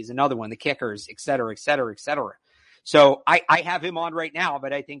PUP, is another one. The kickers, et cetera, et cetera, et cetera. So I have him on right now,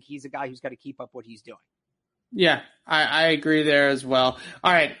 but I think he's a guy who's got to keep up what he's doing. Yeah, I agree there as well.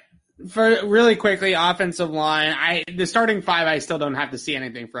 All right. For really quickly, offensive line, the starting 5, I still don't have to see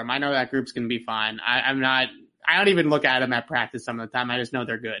anything from. I know that group's going to be fine. I don't even look at them at practice some of the time. I just know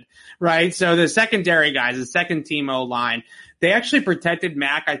they're good, right? So the secondary guys, the second team O-line, they actually protected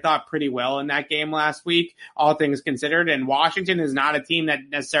Mac, I thought, pretty well in that game last week, all things considered. And Washington is not a team that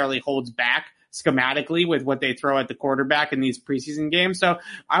necessarily holds back schematically with what they throw at the quarterback in these preseason games. So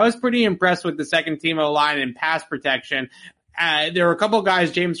I was pretty impressed with the second team O-line and pass protection. There were a couple of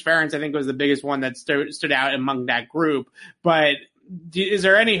guys, James Ferentz, I think, was the biggest one that stood out among that group. But is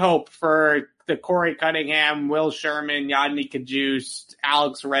there any hope for the Corey Cunningham, Will Sherman, Yodny Kajus,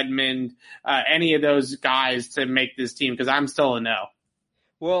 Alex Redmond, any of those guys to make this team? Because I'm still a no.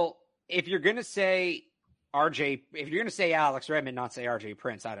 Well, if you're going to say Alex Redmond, not say RJ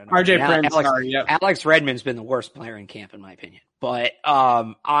Prince, I don't know. RJ Prince, Alex Redmond's been the worst player in camp, in my opinion. But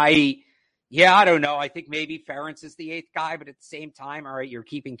I don't know. I think maybe Ferentz is the 8th guy, but at the same time, all right, you're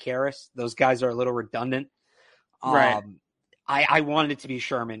keeping Karras. Those guys are a little redundant. Right. I wanted it to be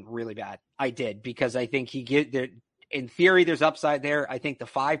Sherman really bad. I did, because I think in theory, there's upside there. I think the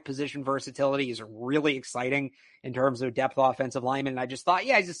 5 position versatility is really exciting in terms of depth offensive lineman. And I just thought,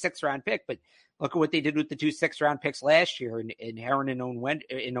 he's a 6th-round pick, but look at what they did with the 2 6th-round picks last year in Heron and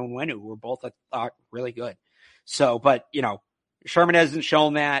Onwenu, who were both really good. So, but, Sherman hasn't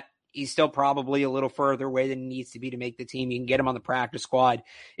shown that. He's still probably a little further away than he needs to be to make the team. You can get him on the practice squad.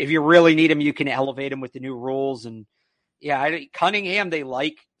 If you really need him, you can elevate him with the new rules. And Cunningham they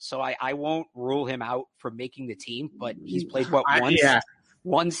like, so I won't rule him out from making the team, but he's played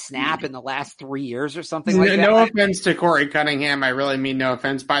one snap in the last 3 years or something like that. No offense to Corey Cunningham. I really mean no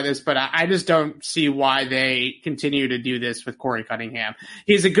offense by this, but I just don't see why they continue to do this with Corey Cunningham.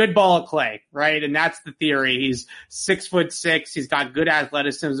 He's a good ball of clay, right? And that's the theory. He's 6'6". He's got good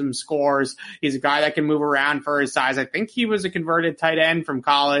athleticism, scores. He's a guy that can move around for his size. I think he was a converted tight end from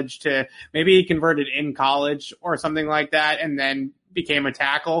college to maybe he converted in college or something like that and then became a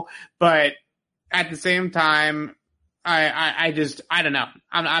tackle. But at the same time, I don't know.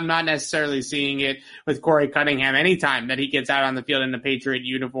 I'm not necessarily seeing it with Corey Cunningham anytime that he gets out on the field in the Patriot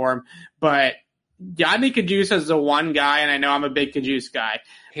uniform, but Yodny Cajuste is the one guy, and I know I'm a big Cajuste guy.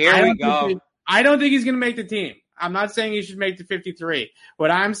 Here we go. I don't think he's going to make the team. I'm not saying he should make the 53.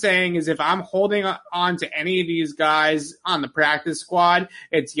 What I'm saying is if I'm holding on to any of these guys on the practice squad,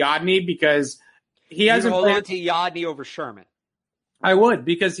 it's Yodny because he hasn't hold on to Yodny over Sherman. I would,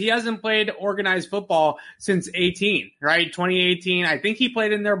 because he hasn't played organized football since 18, right? 2018. I think he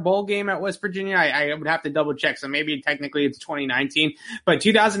played in their bowl game at West Virginia. I would have to double check. So maybe technically it's 2019, but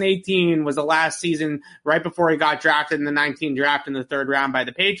 2018 was the last season right before he got drafted in the 19 draft in the third round by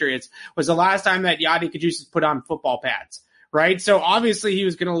the Patriots, was the last time that Yodny Cajuste put on football pads, right? So obviously he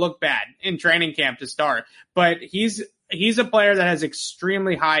was going to look bad in training camp to start, but he's a player that has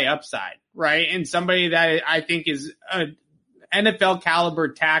extremely high upside, right? And somebody that I think is a NFL caliber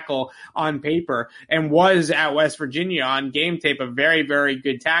tackle on paper and was at West Virginia on game tape, a very, very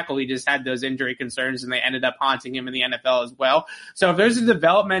good tackle. He just had those injury concerns and they ended up haunting him in the NFL as well. So if there's a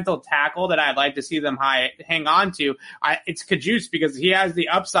developmental tackle that I'd like to see them hang on to, it's Cajuste, because he has the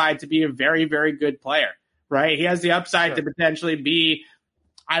upside to be a very, very good player, right? He has the upside to potentially be,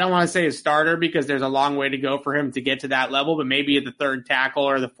 I don't want to say a starter because there's a long way to go for him to get to that level, but maybe at the third tackle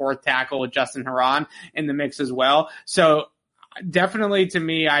or the fourth tackle with Justin Herron in the mix as well. So definitely, to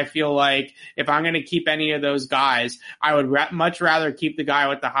me, I feel like if I'm going to keep any of those guys, I would much rather keep the guy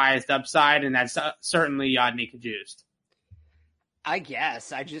with the highest upside, and that's certainly Yodny Cajuste. I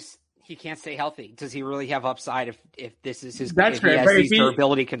guess. He can't stay healthy. Does he really have upside if this is his? That's fair. He has these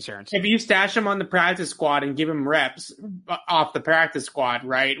durability concerns. If you stash him on the practice squad and give him reps off the practice squad,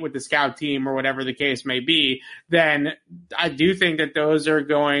 right, with the scout team or whatever the case may be, then I do think that those are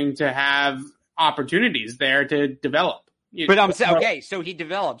going to have opportunities there to develop. But I'm saying, okay, so he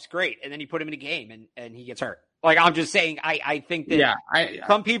develops great, and then you put him in a game and he gets hurt. Like, I'm just saying, I think that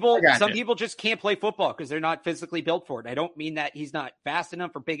some people just can't play football because they're not physically built for it. I don't mean that he's not fast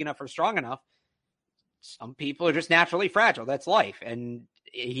enough or big enough or strong enough. Some people are just naturally fragile. That's life. And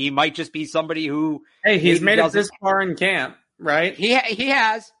he might just be somebody who, hey, he's made it this far in camp, right? He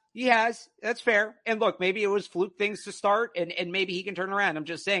has. That's fair. And look, maybe it was fluke things to start and maybe he can turn around. I'm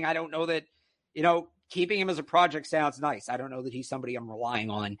just saying, I don't know that, keeping him as a project sounds nice. I don't know that he's somebody I'm relying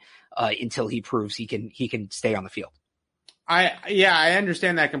on until he proves he can stay on the field. I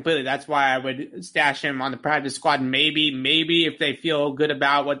understand that completely. That's why I would stash him on the practice squad. Maybe if they feel good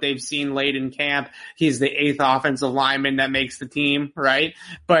about what they've seen late in camp, he's the 8th offensive lineman that makes the team, right?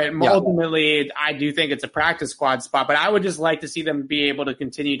 But ultimately, I do think it's a practice squad spot. But I would just like to see them be able to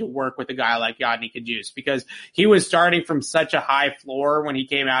continue to work with a guy like Yodny Cajuste, because he was starting from such a high floor when he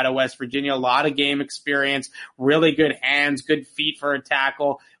came out of West Virginia. A lot of game experience, really good hands, good feet for a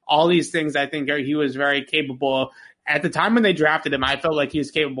tackle. All these things I think he was very capable of. At the time when they drafted him, I felt like he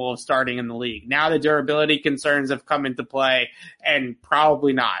was capable of starting in the league. Now the durability concerns have come into play, and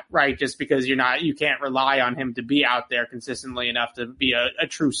probably not, right? Just because you can't rely on him to be out there consistently enough to be a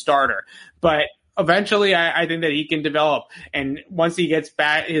true starter. But eventually I think that he can develop. And once he gets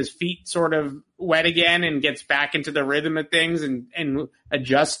back, his feet sort of wet again and gets back into the rhythm of things and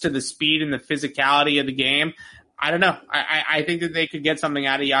adjusts to the speed and the physicality of the game, I don't know. I think that they could get something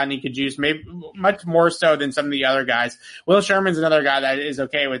out of Yodny Cajuste, maybe much more so than some of the other guys. Will Sherman's another guy that is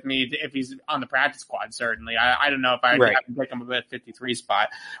okay with me if he's on the practice squad, certainly. I don't know if I have to pick him up at 53 spot.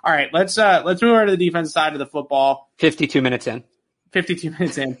 All right, let's move over to the defense side of the football. 52 minutes in.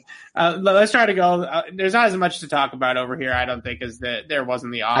 Let's try to go. There's not as much to talk about over here, I don't think, as there was in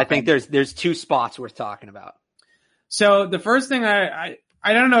the offense. I think there's 2 spots worth talking about. So the first thing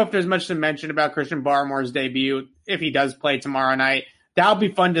I don't know if there's much to mention about Christian Barmore's debut if he does play tomorrow night. That'll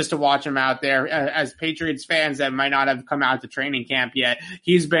be fun just to watch him out there. As Patriots fans that might not have come out to training camp yet,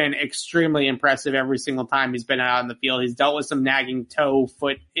 he's been extremely impressive every single time he's been out on the field. He's dealt with some nagging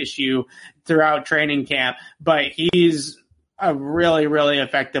toe-foot issue throughout training camp, but he's a really, really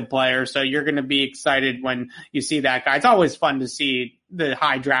effective player. So you're going to be excited when you see that guy. It's always fun to see the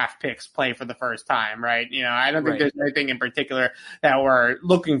high draft picks play for the first time, right? I don't think there's anything in particular that we're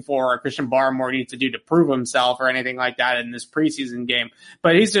looking for or Christian Barmore needs to do to prove himself or anything like that in this preseason game.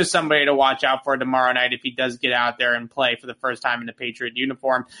 But he's just somebody to watch out for tomorrow night if he does get out there and play for the first time in the Patriot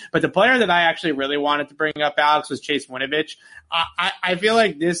uniform. But the player that I actually really wanted to bring up, Alex, was Chase Winovich. I feel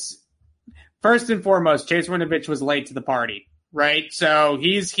like this, first and foremost, Chase Winovich was late to the party. right? So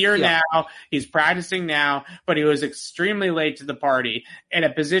he's here now, he's practicing now, but he was extremely late to the party in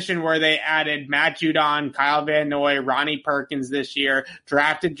a position where they added Matt Judon, Kyle Van Noy, Ronnie Perkins this year,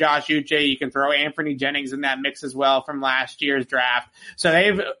 drafted Josh Uche. You can throw Anthony Jennings in that mix as well from last year's draft. So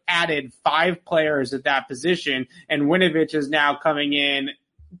they've added 5 players at that position, and Winovich is now coming in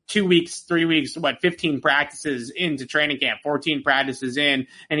 2 weeks, 3 weeks, 15 practices into training camp, 14 practices in,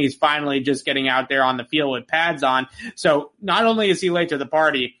 and he's finally just getting out there on the field with pads on. So not only is he late to the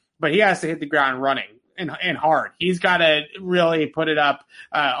party, but he has to hit the ground running and hard. He's got to really put it up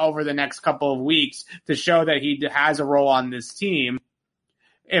over the next couple of weeks to show that he has a role on this team.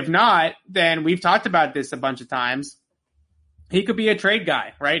 If not, then we've talked about this a bunch of times. He could be a trade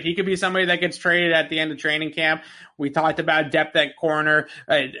guy, right? He could be somebody that gets traded at the end of training camp. We talked about depth at corner.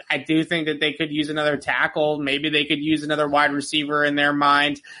 I do think that they could use another tackle. Maybe they could use another wide receiver in their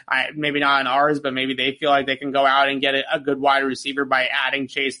mind. Maybe not in ours, but maybe they feel like they can go out and get a good wide receiver by adding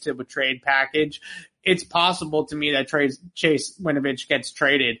Chase to a trade package. It's possible to me that Chase Winovich gets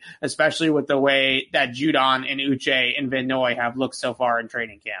traded, especially with the way that Judon and Uche and Van Noy have looked so far in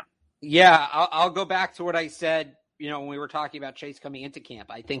training camp. Yeah, I'll go back to what I said, when we were talking about Chase coming into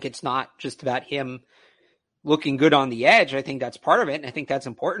camp. I think it's not just about him looking good on the edge. I think that's part of it, and I think that's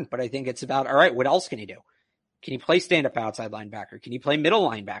important. But I think it's about, all right, what else can he do? Can he play stand-up outside linebacker? Can he play middle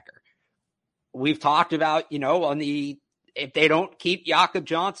linebacker? We've talked about, if they don't keep Jakob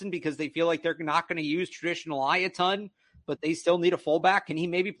Johnson because they feel like they're not going to use traditional eye a ton, but they still need a fullback, can he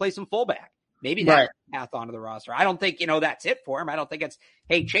maybe play some fullback? Maybe that's the path onto the roster. I don't think, that's it for him. I don't think it's,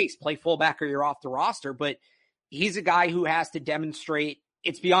 hey, Chase, play fullback or you're off the roster. But he's a guy who has to demonstrate,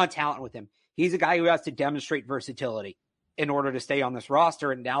 it's beyond talent with him. He's a guy who has to demonstrate versatility in order to stay on this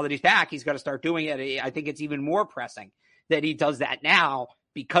roster. And now that he's back, he's got to start doing it. I think it's even more pressing that he does that now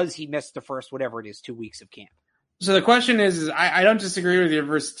because he missed the first, 2 weeks of camp. So the question is I don't disagree with your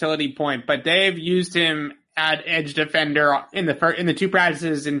versatility point, but they've used him at edge defender in the 2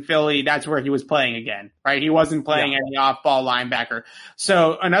 practices in Philly. That's where he was playing again, right? He wasn't playing any off-ball linebacker.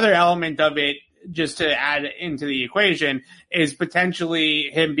 So another element of it, just to add into the equation, is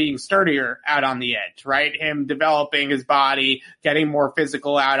potentially him being sturdier out on the edge, right? Him developing his body, getting more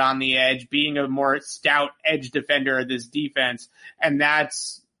physical out on the edge, being a more stout edge defender of this defense. And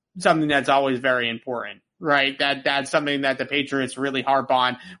that's something that's always very important, right? That's something that the Patriots really harp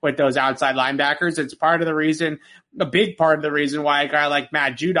on with those outside linebackers. It's a big part of the reason why a guy like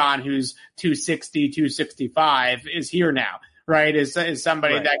Matt Judon, who's 260, 265, is here now. Right, is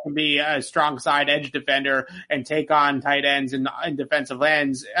somebody that can be a strong side edge defender and take on tight ends and defensive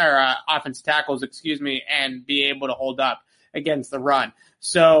ends or offensive tackles, and be able to hold up against the run.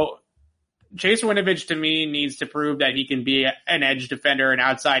 So Chase Winovich to me needs to prove that he can be an edge defender, an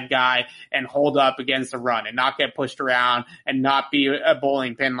outside guy, and hold up against the run and not get pushed around and not be a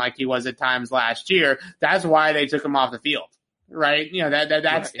bowling pin like he was at times last year. That's why they took him off the field. Right. They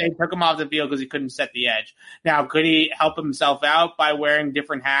took him off the field because he couldn't set the edge. Now, could he help himself out by wearing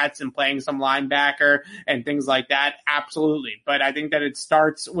different hats and playing some linebacker and things like that? Absolutely. But I think that it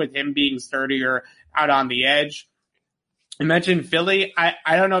starts with him being sturdier out on the edge. You mentioned Philly.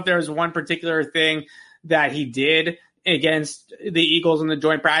 I don't know if there was one particular thing that he did against the Eagles in the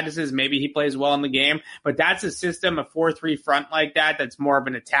joint practices. Maybe he plays well in the game, but that's a system, a 4-3 front like that's more of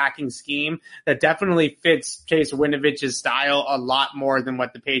an attacking scheme that definitely fits Chase Winovich's style a lot more than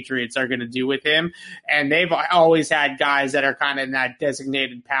what the Patriots are going to do with him. And they've always had guys that are kind of in that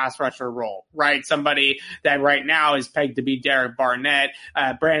designated pass rusher role, right? Somebody that right now is pegged to be Derek Barnett.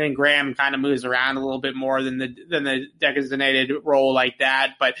 Brandon Graham kind of moves around a little bit more than the designated role like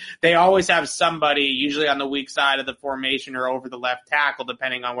that, but they always have somebody, usually on the weak side of the formation or over the left tackle,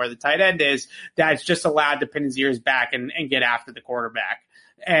 depending on where the tight end is, that's just allowed to pin his ears back and get after the quarterback.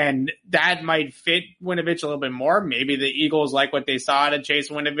 And that might fit Winovich a little bit more. Maybe the Eagles like what they saw to Chase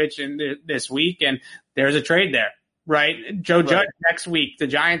Winovich this week, and there's a trade there, right? Judge next week, the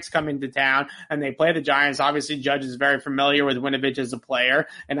Giants come into town and they play the Giants. Obviously, Judge is very familiar with Winovich as a player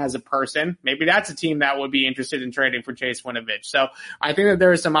and as a person. Maybe that's a team that would be interested in trading for Chase Winovich. So I think that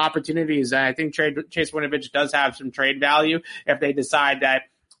there are some opportunities, and I think Chase Winovich does have some trade value if they decide that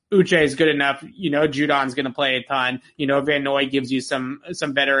Uche is good enough. Judon's going to play a ton. Van Noy gives you some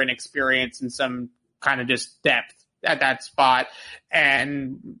veteran experience and some kind of just depth at that spot.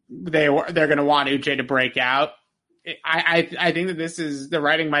 And they're going to want Uche to break out. I think that this is, the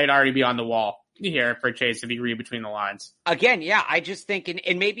writing might already be on the wall here for Chase if you read between the lines. Again, yeah, I just think,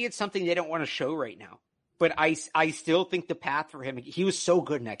 and maybe it's something they don't want to show right now. but I still think the path for him, he was so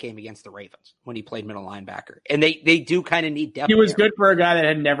good in that game against the Ravens when he played middle linebacker. And they do kind of need depth. He was good for a guy that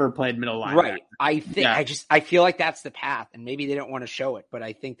had never played middle linebacker. Right. I feel like that's the path, and maybe they don't want to show it, but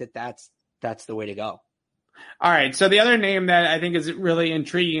I think that's the way to go. All right. So the other name that I think is really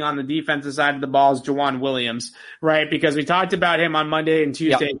intriguing on the defensive side of the ball is Jawan Williams, right? Because we talked about him on Monday and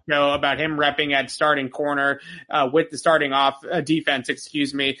Tuesday show about him repping at starting corner, with the starting off defense,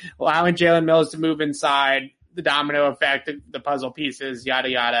 allowing Jalen Mills to move inside, the domino effect, the puzzle pieces, yada,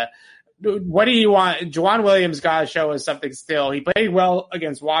 yada. What do you want? Jawan Williams got to show us something still. He played well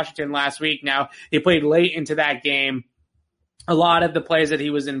against Washington last week. Now he played late into that game. A lot of the plays that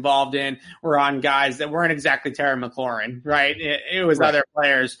he was involved in were on guys that weren't exactly Terry McLaurin, right? It was other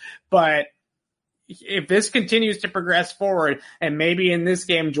players. But if this continues to progress forward, and maybe in this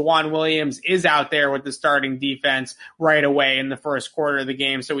game, Jawan Williams is out there with the starting defense right away in the first quarter of the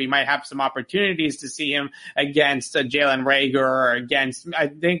game, so we might have some opportunities to see him against Jalen Reagor or against, I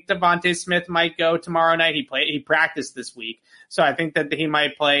think Devontae Smith might go tomorrow night. He practiced this week, so I think that he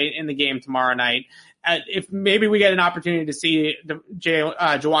might play in the game tomorrow night. If maybe we get an opportunity to see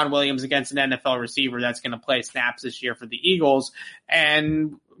Jawan Williams against an NFL receiver that's going to play snaps this year for the Eagles,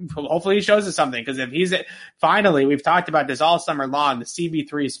 and hopefully he shows us something. Because if he's finally, we've talked about this all summer long, the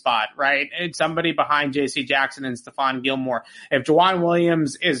CB3 spot, right? It's somebody behind J.C. Jackson and Stephon Gilmore. If Jawan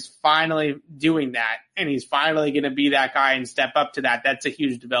Williams is finally doing that, and he's finally going to be that guy and step up to that, that's a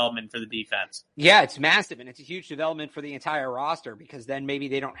huge development for the defense. Yeah, it's massive, and it's a huge development for the entire roster, because then maybe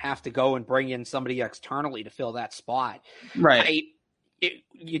they don't have to go and bring in somebody externally to fill that spot. Right.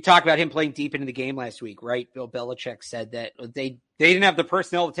 You talk about him playing deep into the game last week, right? Bill Belichick said that they didn't have the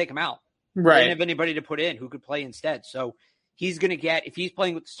personnel to take him out. Right. They didn't have anybody to put in who could play instead. So he's going to get, if he's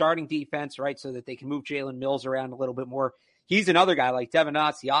playing with the starting defense, right, so that they can move Jalen Mills around a little bit more, he's another guy like Devin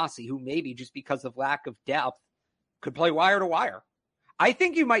Asiasi who maybe just because of lack of depth could play wire to wire. I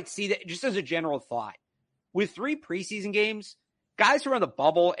think you might see that, just as a general thought, with 3 preseason games, guys who are on the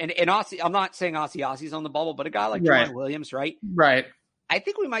bubble, and I'm not saying Asiasi's on the bubble, but a guy like Jawan Williams, right? Right. I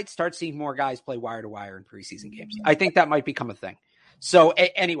think we might start seeing more guys play wire to wire in preseason games. I think that might become a thing. So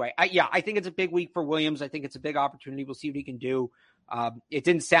anyway, I think it's a big week for Williams. I think it's a big opportunity. We'll see what he can do. It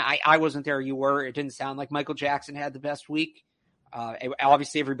didn't sound, I wasn't there. You were. It didn't sound like Michael Jackson had the best week.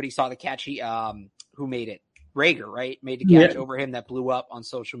 Obviously everybody saw the catch. Who made it? Reagor, right? Made the catch over him that blew up on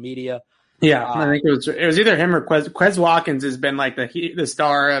social media. Yeah, I think it was either him or Quez Watkins has been like the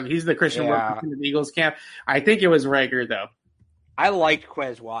star of, he's the Christian Wilkinson of the Eagles camp. I think it was Reagor though. I liked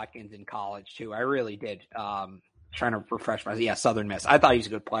Quez Watkins in college too. I really did. Trying to refresh myself. Yeah, Southern Miss. I thought he was a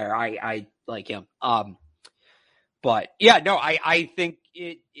good player. I like him. But yeah, no, I think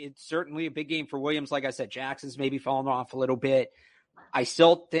it's certainly a big game for Williams. Like I said, Jackson's maybe fallen off a little bit. I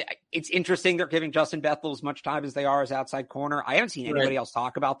still think it's interesting they're giving Justin Bethel as much time as they are as outside corner. I haven't seen anybody else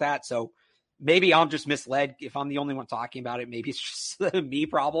talk about that, so maybe I'm just misled. If I'm the only one talking about it, maybe it's just a me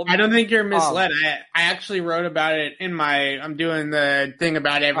problem. I don't think you're misled. I actually wrote about it I'm doing the thing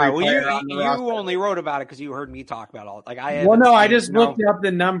about every player on the roster. You only wrote about it because you heard me talk about all. I just looked up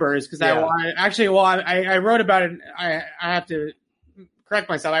the numbers because I wrote about it. I have to correct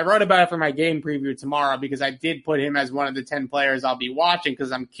myself. I wrote about it for my game preview tomorrow because I did put him as one of the 10 players I'll be watching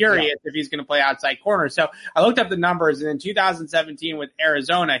because I'm curious if he's going to play outside corner. So I looked up the numbers, and in 2017 with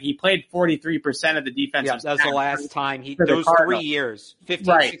Arizona, he played 43% of the defensive snaps. That was the last time those 3 years,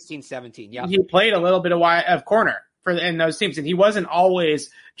 15, 16, 17. Yeah. He played a little bit of corner in those teams, and he wasn't always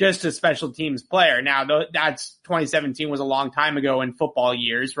just a special teams player. Now, that's 2017 was a long time ago in football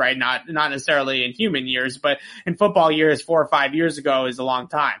years, right? Not necessarily in human years, but in football years, 4 or 5 years ago is a long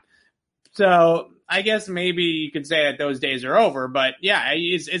time. So I guess maybe you could say that those days are over, but yeah,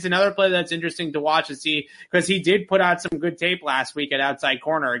 it's another play that's interesting to watch and see because he did put out some good tape last week at outside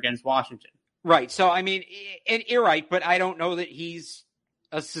corner against Washington. Right. So, I mean, and you're right, but I don't know that he's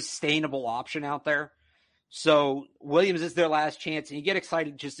a sustainable option out there. So Williams is their last chance, and you get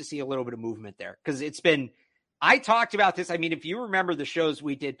excited just to see a little bit of movement there because I talked about this. I mean, if you remember the shows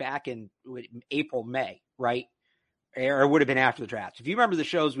we did back in April, May, right? Or it would have been after the draft. If you remember the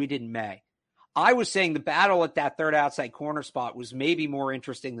shows we did in May, I was saying the battle at that third outside corner spot was maybe more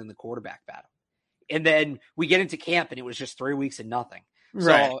interesting than the quarterback battle. And then we get into camp and it was just 3 weeks and nothing.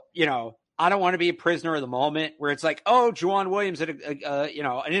 Right. So, I don't want to be a prisoner of the moment where it's like, oh, Jawan Williams had an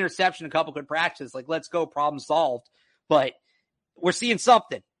interception, a couple good practices. Like, let's go, problem solved. But we're seeing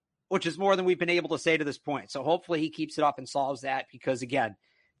something, which is more than we've been able to say to this point. So hopefully he keeps it up and solves that because, again,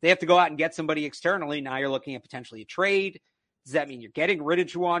 they have to go out and get somebody externally. Now you're looking at potentially a trade. Does that mean you're getting rid of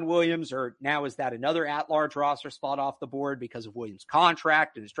Jawan Williams, or now is that another at-large roster spot off the board because of Williams'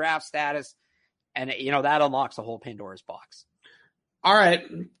 contract and his draft status? And, that unlocks a whole Pandora's box. All right.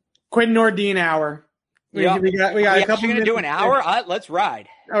 Quinn Nordin hour. We got a couple minutes. Going to do an hour? Let's ride.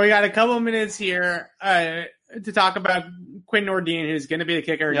 We got a couple minutes here to talk about Quinn Nordin, who's going to be the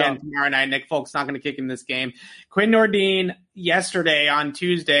kicker again tomorrow night. Nick Folk's not going to kick in this game. Quinn Nordin yesterday on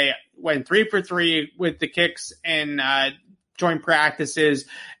Tuesday went 3 for 3 with the kicks and joint practices.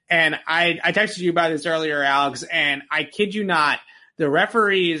 And I texted you about this earlier, Alex, and I kid you not, the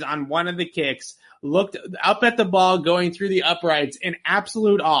referees on one of the kicks looked up at the ball going through the uprights in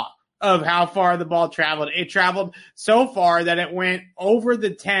absolute awe of how far the ball traveled. It traveled so far that it went over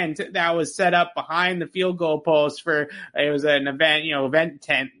the tent that was set up behind the field goal post it was an event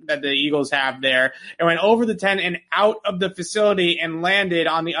tent that the Eagles have there. It went over the tent and out of the facility and landed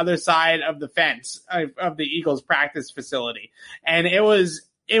on the other side of the fence of the Eagles practice facility. And it was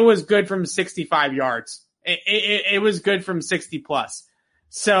good from 65 yards. It was good from 60 plus.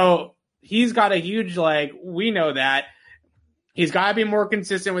 So he's got a huge leg. We know that. He's got to be more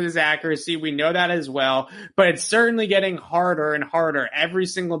consistent with his accuracy. We know that as well. But it's certainly getting harder and harder every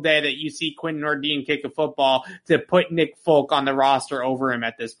single day that you see Quinn Nordin kick a football to put Nick Folk on the roster over him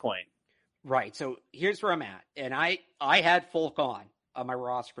at this point. Right. So here's where I'm at. And I had Folk on my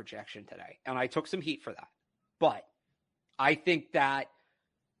roster projection today, and I took some heat for that. But I think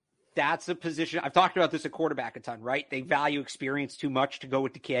that's a position. I've talked about this at quarterback a ton, right? They value experience too much to go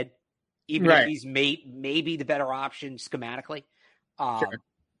with the kid. Even if he's maybe the better option schematically. Sure.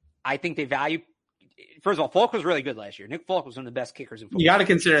 I think they value – first of all, Folk was really good last year. Nick Folk was one of the best kickers in football. You got to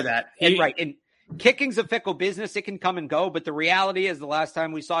consider that. Right. And kicking's a fickle business. It can come and go. But the reality is the last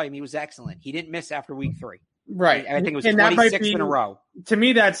time we saw him, he was excellent. He didn't miss after week 3. Right. I think it was 26 in a row. To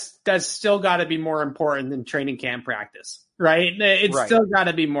me, that's still got to be more important than training camp practice, right? It's still got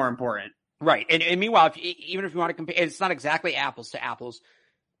to be more important. Right. And meanwhile, even if you want to compare – it's not exactly apples to apples –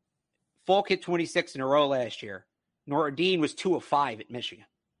 Folk hit 26 in a row last year. Nordin was 2 of 5 at Michigan.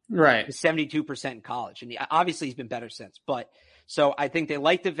 Right. 72% in college. And obviously he's been better since. But so I think they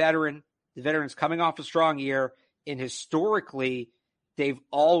like the veteran. The veteran's coming off a strong year. And historically, they've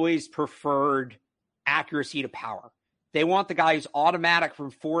always preferred accuracy to power. They want the guy who's automatic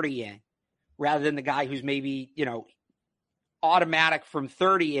from 40 in rather than the guy who's maybe, automatic from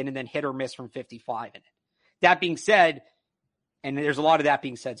 30 in and then hit or miss from 55 in it. That being said, and there's a lot of that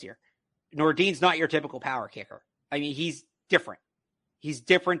being said here, Nordin's not your typical power kicker. I mean, he's different. He's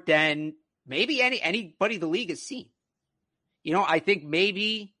different than maybe anybody the league has seen. I think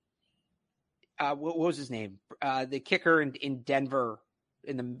maybe what was his name? The kicker in Denver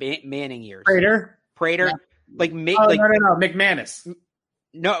in the Manning years. Prater. Yeah. No, McManus.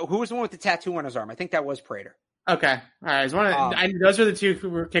 No, who was the one with the tattoo on his arm? I think that was Prater. Okay. All right. Those are the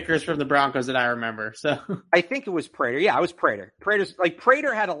two kickers from the Broncos that I remember. So I think it was Prater. Yeah, it was Prater. Prater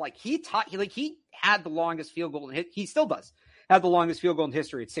had he had the longest field goal he still does have the longest field goal in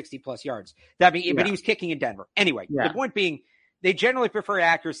history at 60 plus yards. But he was kicking in Denver. Anyway, The point being they generally prefer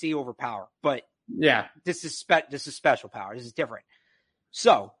accuracy over power, but this is special power. This is different.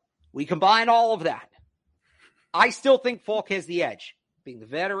 So we combine all of that. I still think Folk has the edge, being the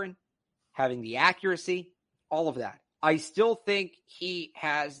veteran, having the accuracy, all of that. I still think he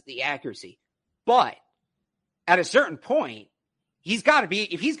has the accuracy. But at a certain point, he's got to be,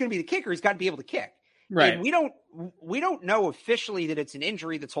 if he's going to be the kicker, he's got to be able to kick. Right. And we don't know officially that it's an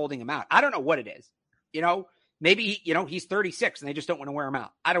injury that's holding him out. I don't know what it is. Maybe, he's 36 and they just don't want to wear him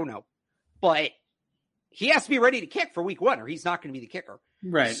out. I don't know. But he has to be ready to kick for week 1 or he's not going to be the kicker.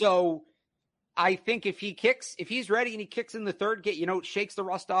 Right. So I think if he's ready and he kicks in the third game, shakes the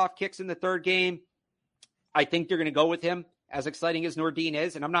rust off, kicks in the third game, I think they're going to go with him, as exciting as Nordin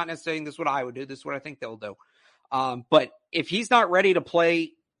is. And I'm not necessarily saying this is what I would do. This is what I think they'll do. But if he's not ready to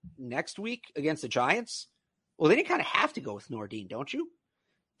play next week against the Giants, well, then you kind of have to go with Nordin, don't you?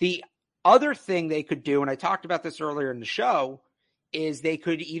 The other thing they could do, and I talked about this earlier in the show, is they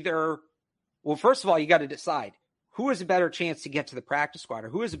could first of all, you got to decide who has a better chance to get to the practice squad or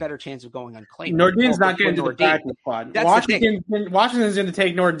who has a better chance of going unclaimed. Nordin's not getting to the practice squad. Washington's going to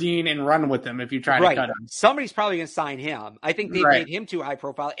take Nordin and run with him if you try to cut him. Somebody's probably going to sign him. I think they made him too high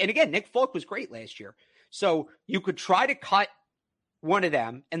profile. And again, Nick Folk was great last year. So you could try to cut one of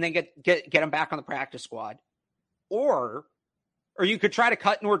them and then get him back on the practice squad. Or you could try to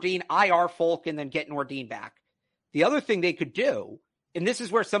cut Nordin, IR Folk, and then get Nordin back. The other thing they could do, and this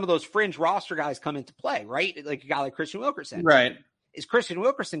is where some of those fringe roster guys come into play, right? Like a guy like Christian Wilkerson. Right. Is Christian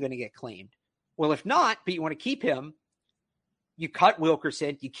Wilkerson going to get claimed? Well, if not, but you want to keep him, you cut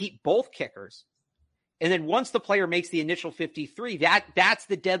Wilkerson, you keep both kickers, And then once the player makes the initial 53, that's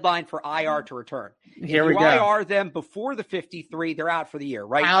the deadline for IR to return. Here if we you go. IR them before the 53, they're out for the year,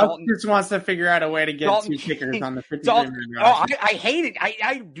 right? Alex just wants to figure out a way to get 2 kickers on the 53-man roster. I hate it.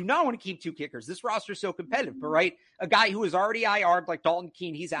 I do not want to keep 2 kickers. This roster is so competitive, but right? A guy who is already IR'd like Dalton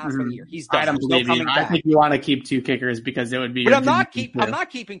Keene, he's out for the year. He's done. I don't believe you. I think you want to keep 2 kickers because it would be. But I'm not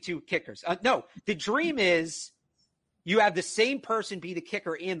keeping 2 kickers. No, the dream is you have the same person be the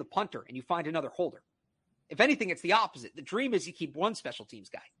kicker and the punter, and you find another holder. If anything, it's the opposite. The dream is you keep 1 special teams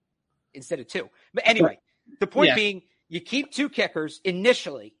guy instead of 2. But anyway, the point being, you keep 2 kickers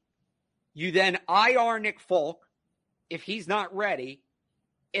initially. You then IR Nick Folk if he's not ready,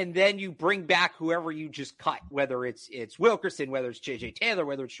 and then you bring back whoever you just cut, whether it's Wilkerson, whether it's J.J. Taylor,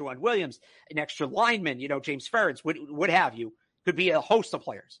 whether it's Shawn Williams, an extra lineman, James Ferentz, what have you. Could be a host of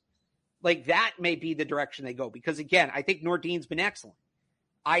players. Like that may be the direction they go. Because again, I think Nordin's been excellent.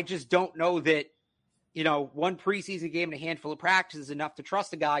 I just don't know that, 1 preseason game and a handful of practices is enough to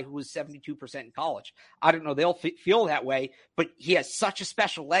trust a guy who was 72% in college. I don't know. They'll feel that way, but he has such a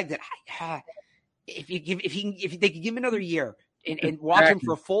special leg that if they could give him another year and watch him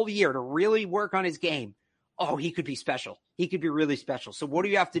for a full year to really work on his game, he could be special. He could be really special. So what do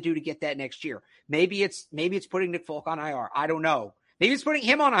you have to do to get that next year? Maybe it's putting Nick Folk on IR. I don't know. Maybe it's putting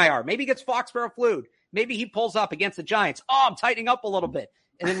him on IR. Maybe he gets Foxborough flued. Maybe he pulls up against the Giants. I'm tightening up a little bit.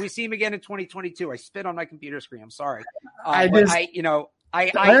 And then we see him again in 2022. I spit on my computer screen. I'm sorry. Maybe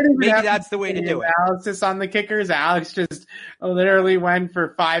that's the way to do it. Analysis on the kickers. Alex just literally went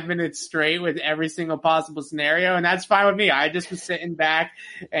for 5 minutes straight with every single possible scenario, and that's fine with me. I just was sitting back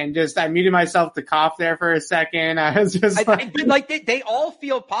and I muted myself to cough there for a second. I was just they all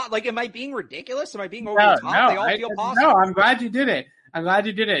feel like, am I being ridiculous? Am I being over the top? No, they all feel possible. No, I'm glad you did it.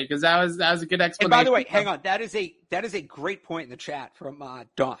 Because that was a good explanation. And by the way, hang on. That is a great point in the chat from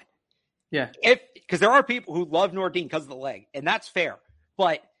Don. Yeah. Because there are people who love Nordin because of the leg, and that's fair.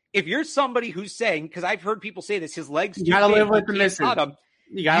 But if you're somebody who's saying, because I've heard people say this, his legs you gotta live with the misses. You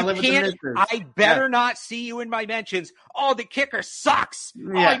gotta live with the misses. I better not see you in my mentions. Oh, the kicker sucks.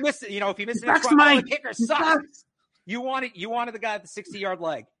 Yeah. Oh, I missed it. If you miss it, the kicker sucks. You wanted the guy with the 60-yard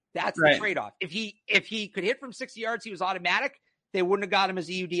leg. That's the trade-off. If he could hit from 60 yards, he was automatic. They wouldn't have got him as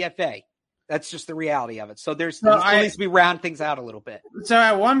a UDFA. That's just the reality of it. So there needs to be round things out a little bit. So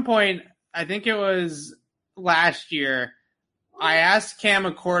at one point, I think it was last year, I asked Cam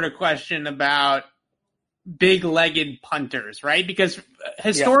McCord a question about big-legged punters, right? Because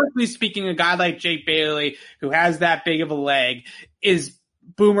historically speaking, a guy like Jake Bailey, who has that big of a leg, is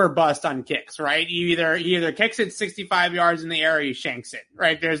boom or bust on kicks, right? He either kicks it 65 yards in the air or he shanks it,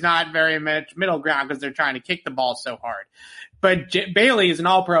 right? There's not very much middle ground because they're trying to kick the ball so hard. But Bailey is an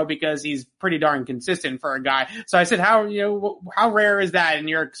all-pro because he's pretty darn consistent for a guy. So I said, how rare is that in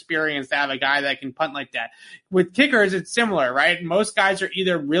your experience to have a guy that can punt like that? With kickers, it's similar, right? Most guys are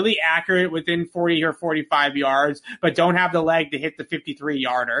either really accurate within 40 or 45 yards, but don't have the leg to hit the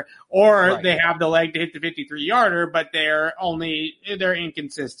 53-yarder, or they have the leg to hit the 53-yarder, but they're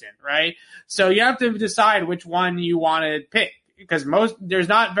inconsistent, right? So you have to decide which one you want to pick. Because there's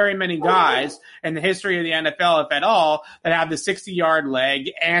not very many guys in the history of the NFL, if at all, that have the 60-yard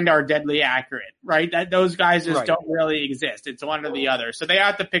leg and are deadly accurate, right? Those guys just don't really exist. It's one or the other. So they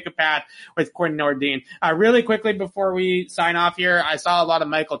have to pick a path with Quinn Nordin. Really quickly before we sign off here, I saw a lot of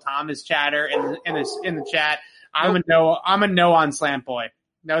Michael Thomas chatter in the chat. I'm a no on Slant Boy.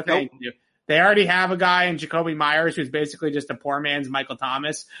 No, thank you. They already have a guy in Jacoby Myers who's basically just a poor man's Michael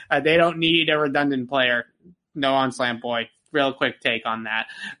Thomas. They don't need a redundant player. No on Slant Boy. Real quick take on that.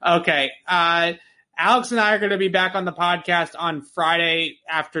 Okay. Alex and I are going to be back on the podcast on Friday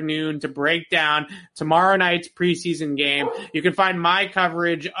afternoon to break down tomorrow night's preseason game. You can find my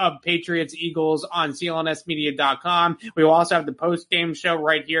coverage of Patriots Eagles on clnsmedia.com. We will also have the post-game show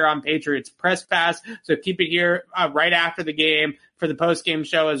right here on Patriots Press Pass. So keep it here right after the game for the post-game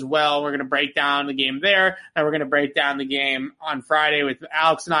show as well. We're going to break down the game there, and we're going to break down the game on Friday with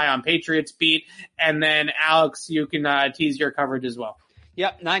Alex and I on Patriots Beat. And then, Alex, you can tease your coverage as well.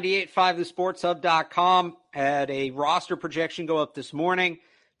 Yep, 98.5thesportshub.com had a roster projection go up this morning.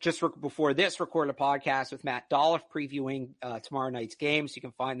 Just before this, recorded a podcast with Matt Dolph previewing tomorrow night's game. So you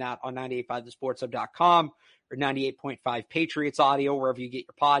can find that on 98.5thesportshub.com or 98.5 Patriots audio, wherever you get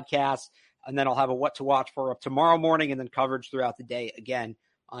your podcasts. And then I'll have a what to watch for up tomorrow morning and then coverage throughout the day again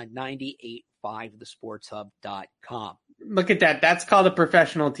on 98.5thesportshub.com. Look at that. That's called a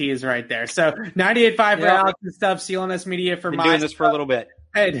professional tease right there. So 98.5 for Alex and stuff, CLNS Media for Been doing this for a little bit.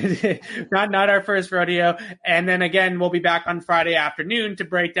 Not our first rodeo. And then again, we'll be back on Friday afternoon to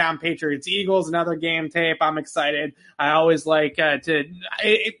break down Patriots Eagles, another game tape. I'm excited. I always like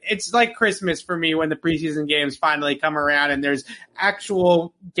it's like Christmas for me when the preseason games finally come around and there's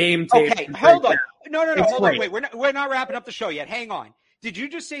actual game tape. Okay, hold on. No, hold on. Wait, we're not wrapping up the show yet. Hang on. Did you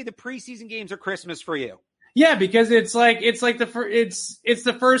just say the preseason games are Christmas for you? Yeah, because it's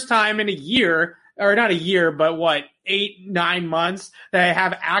the first time in a year, or not a year, but 8-9 months that I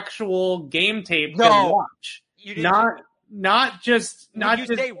have actual game tape to watch. You didn't not just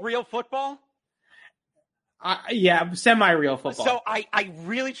say real football? Yeah, semi-real football. So I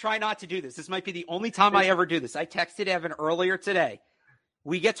really try not to do this. This might be the only time I ever do this. I texted Evan earlier today.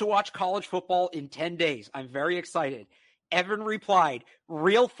 We get to watch college football in 10 days. I'm very excited. Evan replied,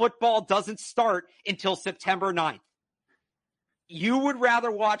 real football doesn't start until September 9th. You would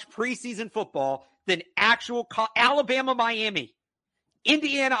rather watch preseason football than actual Alabama, Miami,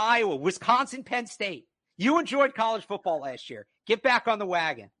 Indiana, Iowa, Wisconsin, Penn State. You enjoyed college football last year. Get back on the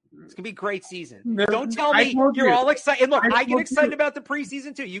wagon. It's going to be a great season. Don't tell me you're all excited. And look, I get excited about the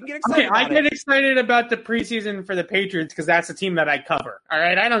preseason too. You can get excited about it. I get excited about the preseason for the Patriots because that's the team that I cover. All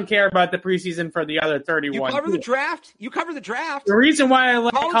right? I don't care about the preseason for the other 31. You cover the draft. You cover the draft. The reason why I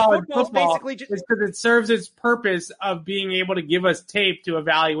like college football is because it serves its purpose of being able to give us tape to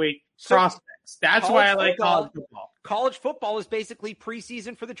evaluate prospects. That's why I like college football. College football is basically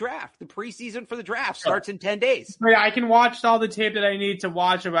preseason for the draft. The preseason for the draft starts in 10 days. I can watch all the tape that I need to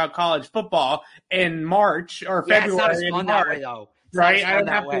watch about college football in March or February. It's not as fun that way, though. Right? I don't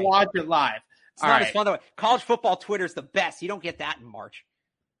have to watch it live. It's not as fun that way. College football Twitter is the best. You don't get that in March.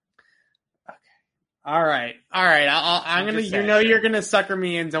 All right. I'm gonna. You're gonna sucker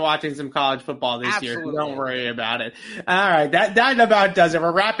me into watching some college football this year. So don't worry about it. All right. That about does it.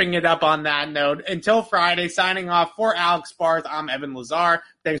 We're wrapping it up on that note. Until Friday. Signing off for Alex Barth. I'm Evan Lazar.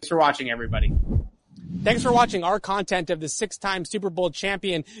 Thanks for watching, everybody. Thanks for watching our content of the 6-time Super Bowl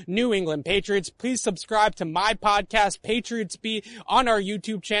champion New England Patriots. Please subscribe to my podcast, Patriots Beat, on our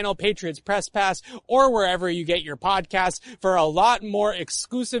YouTube channel, Patriots Press Pass, or wherever you get your podcasts for a lot more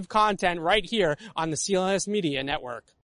exclusive content right here on the CLNS Media Network.